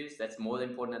paddle shoes. That's more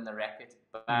important than the racket.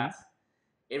 Mm-hmm. But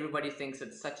everybody thinks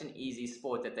it's such an easy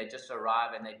sport that they just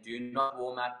arrive and they do not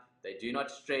warm up, they do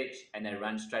not stretch, and they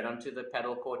run straight onto the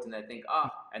paddle court, and they think,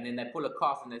 and then they pull a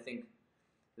calf and they think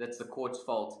that's the court's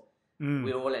fault.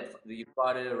 We're all you've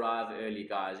got to arrive early,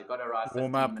 guys. You've got to arrive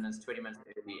Warm 15 up. minutes, 20 minutes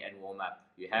early and warm up.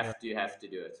 You have to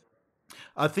do it.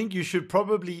 I think you should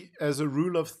probably, as a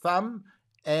rule of thumb,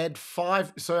 add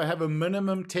 5, so have a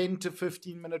minimum 10 to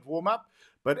 15-minute warm up,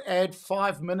 but add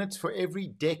 5 minutes for every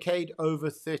decade over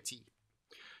 30.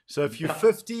 So if you're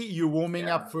 50, you're warming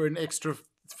up for an extra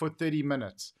for 30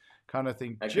 minutes, kind of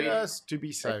thing, just to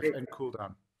be safe and cool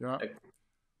down. Yeah.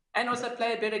 And also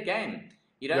play a better game.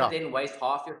 You don't then waste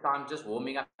half your time just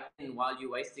warming up while you're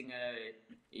wasting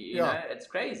you know, it's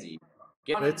crazy.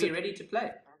 Get on and be ready to play.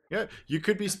 Yeah, you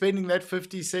could be spending that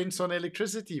 50 cents on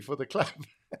electricity for the club.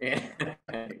 Yeah,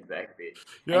 exactly.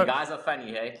 Yeah. And guys are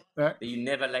funny, hey? Yeah. You're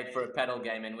never late for a paddle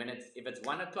game, and if it's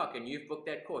 1 o'clock and you've booked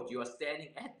that court, you are standing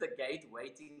at the gate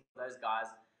waiting for those guys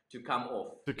to come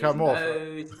off. There's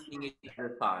no seeing each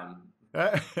other time.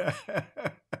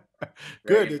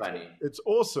 Good. It's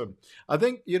awesome. I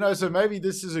think, you know, so maybe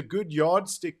this is a good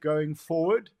yardstick going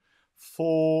forward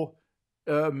for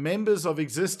members of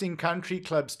existing country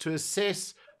clubs to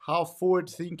assess how forward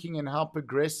thinking and how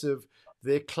progressive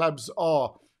their clubs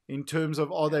are in terms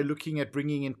of, are they looking at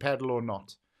bringing in paddle or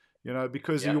not? You know,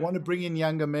 because you want to bring in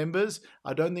younger members.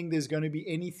 I don't think there's going to be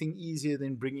anything easier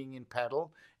than bringing in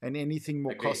paddle, and anything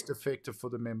more cost effective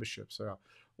for the membership. So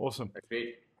awesome.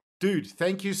 Agreed. Dude,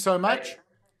 thank you so much.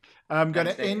 I'm going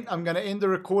to end the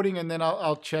recording, and then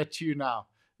I'll chat to you now.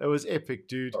 That was epic,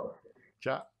 dude.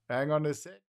 Hang on a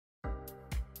sec.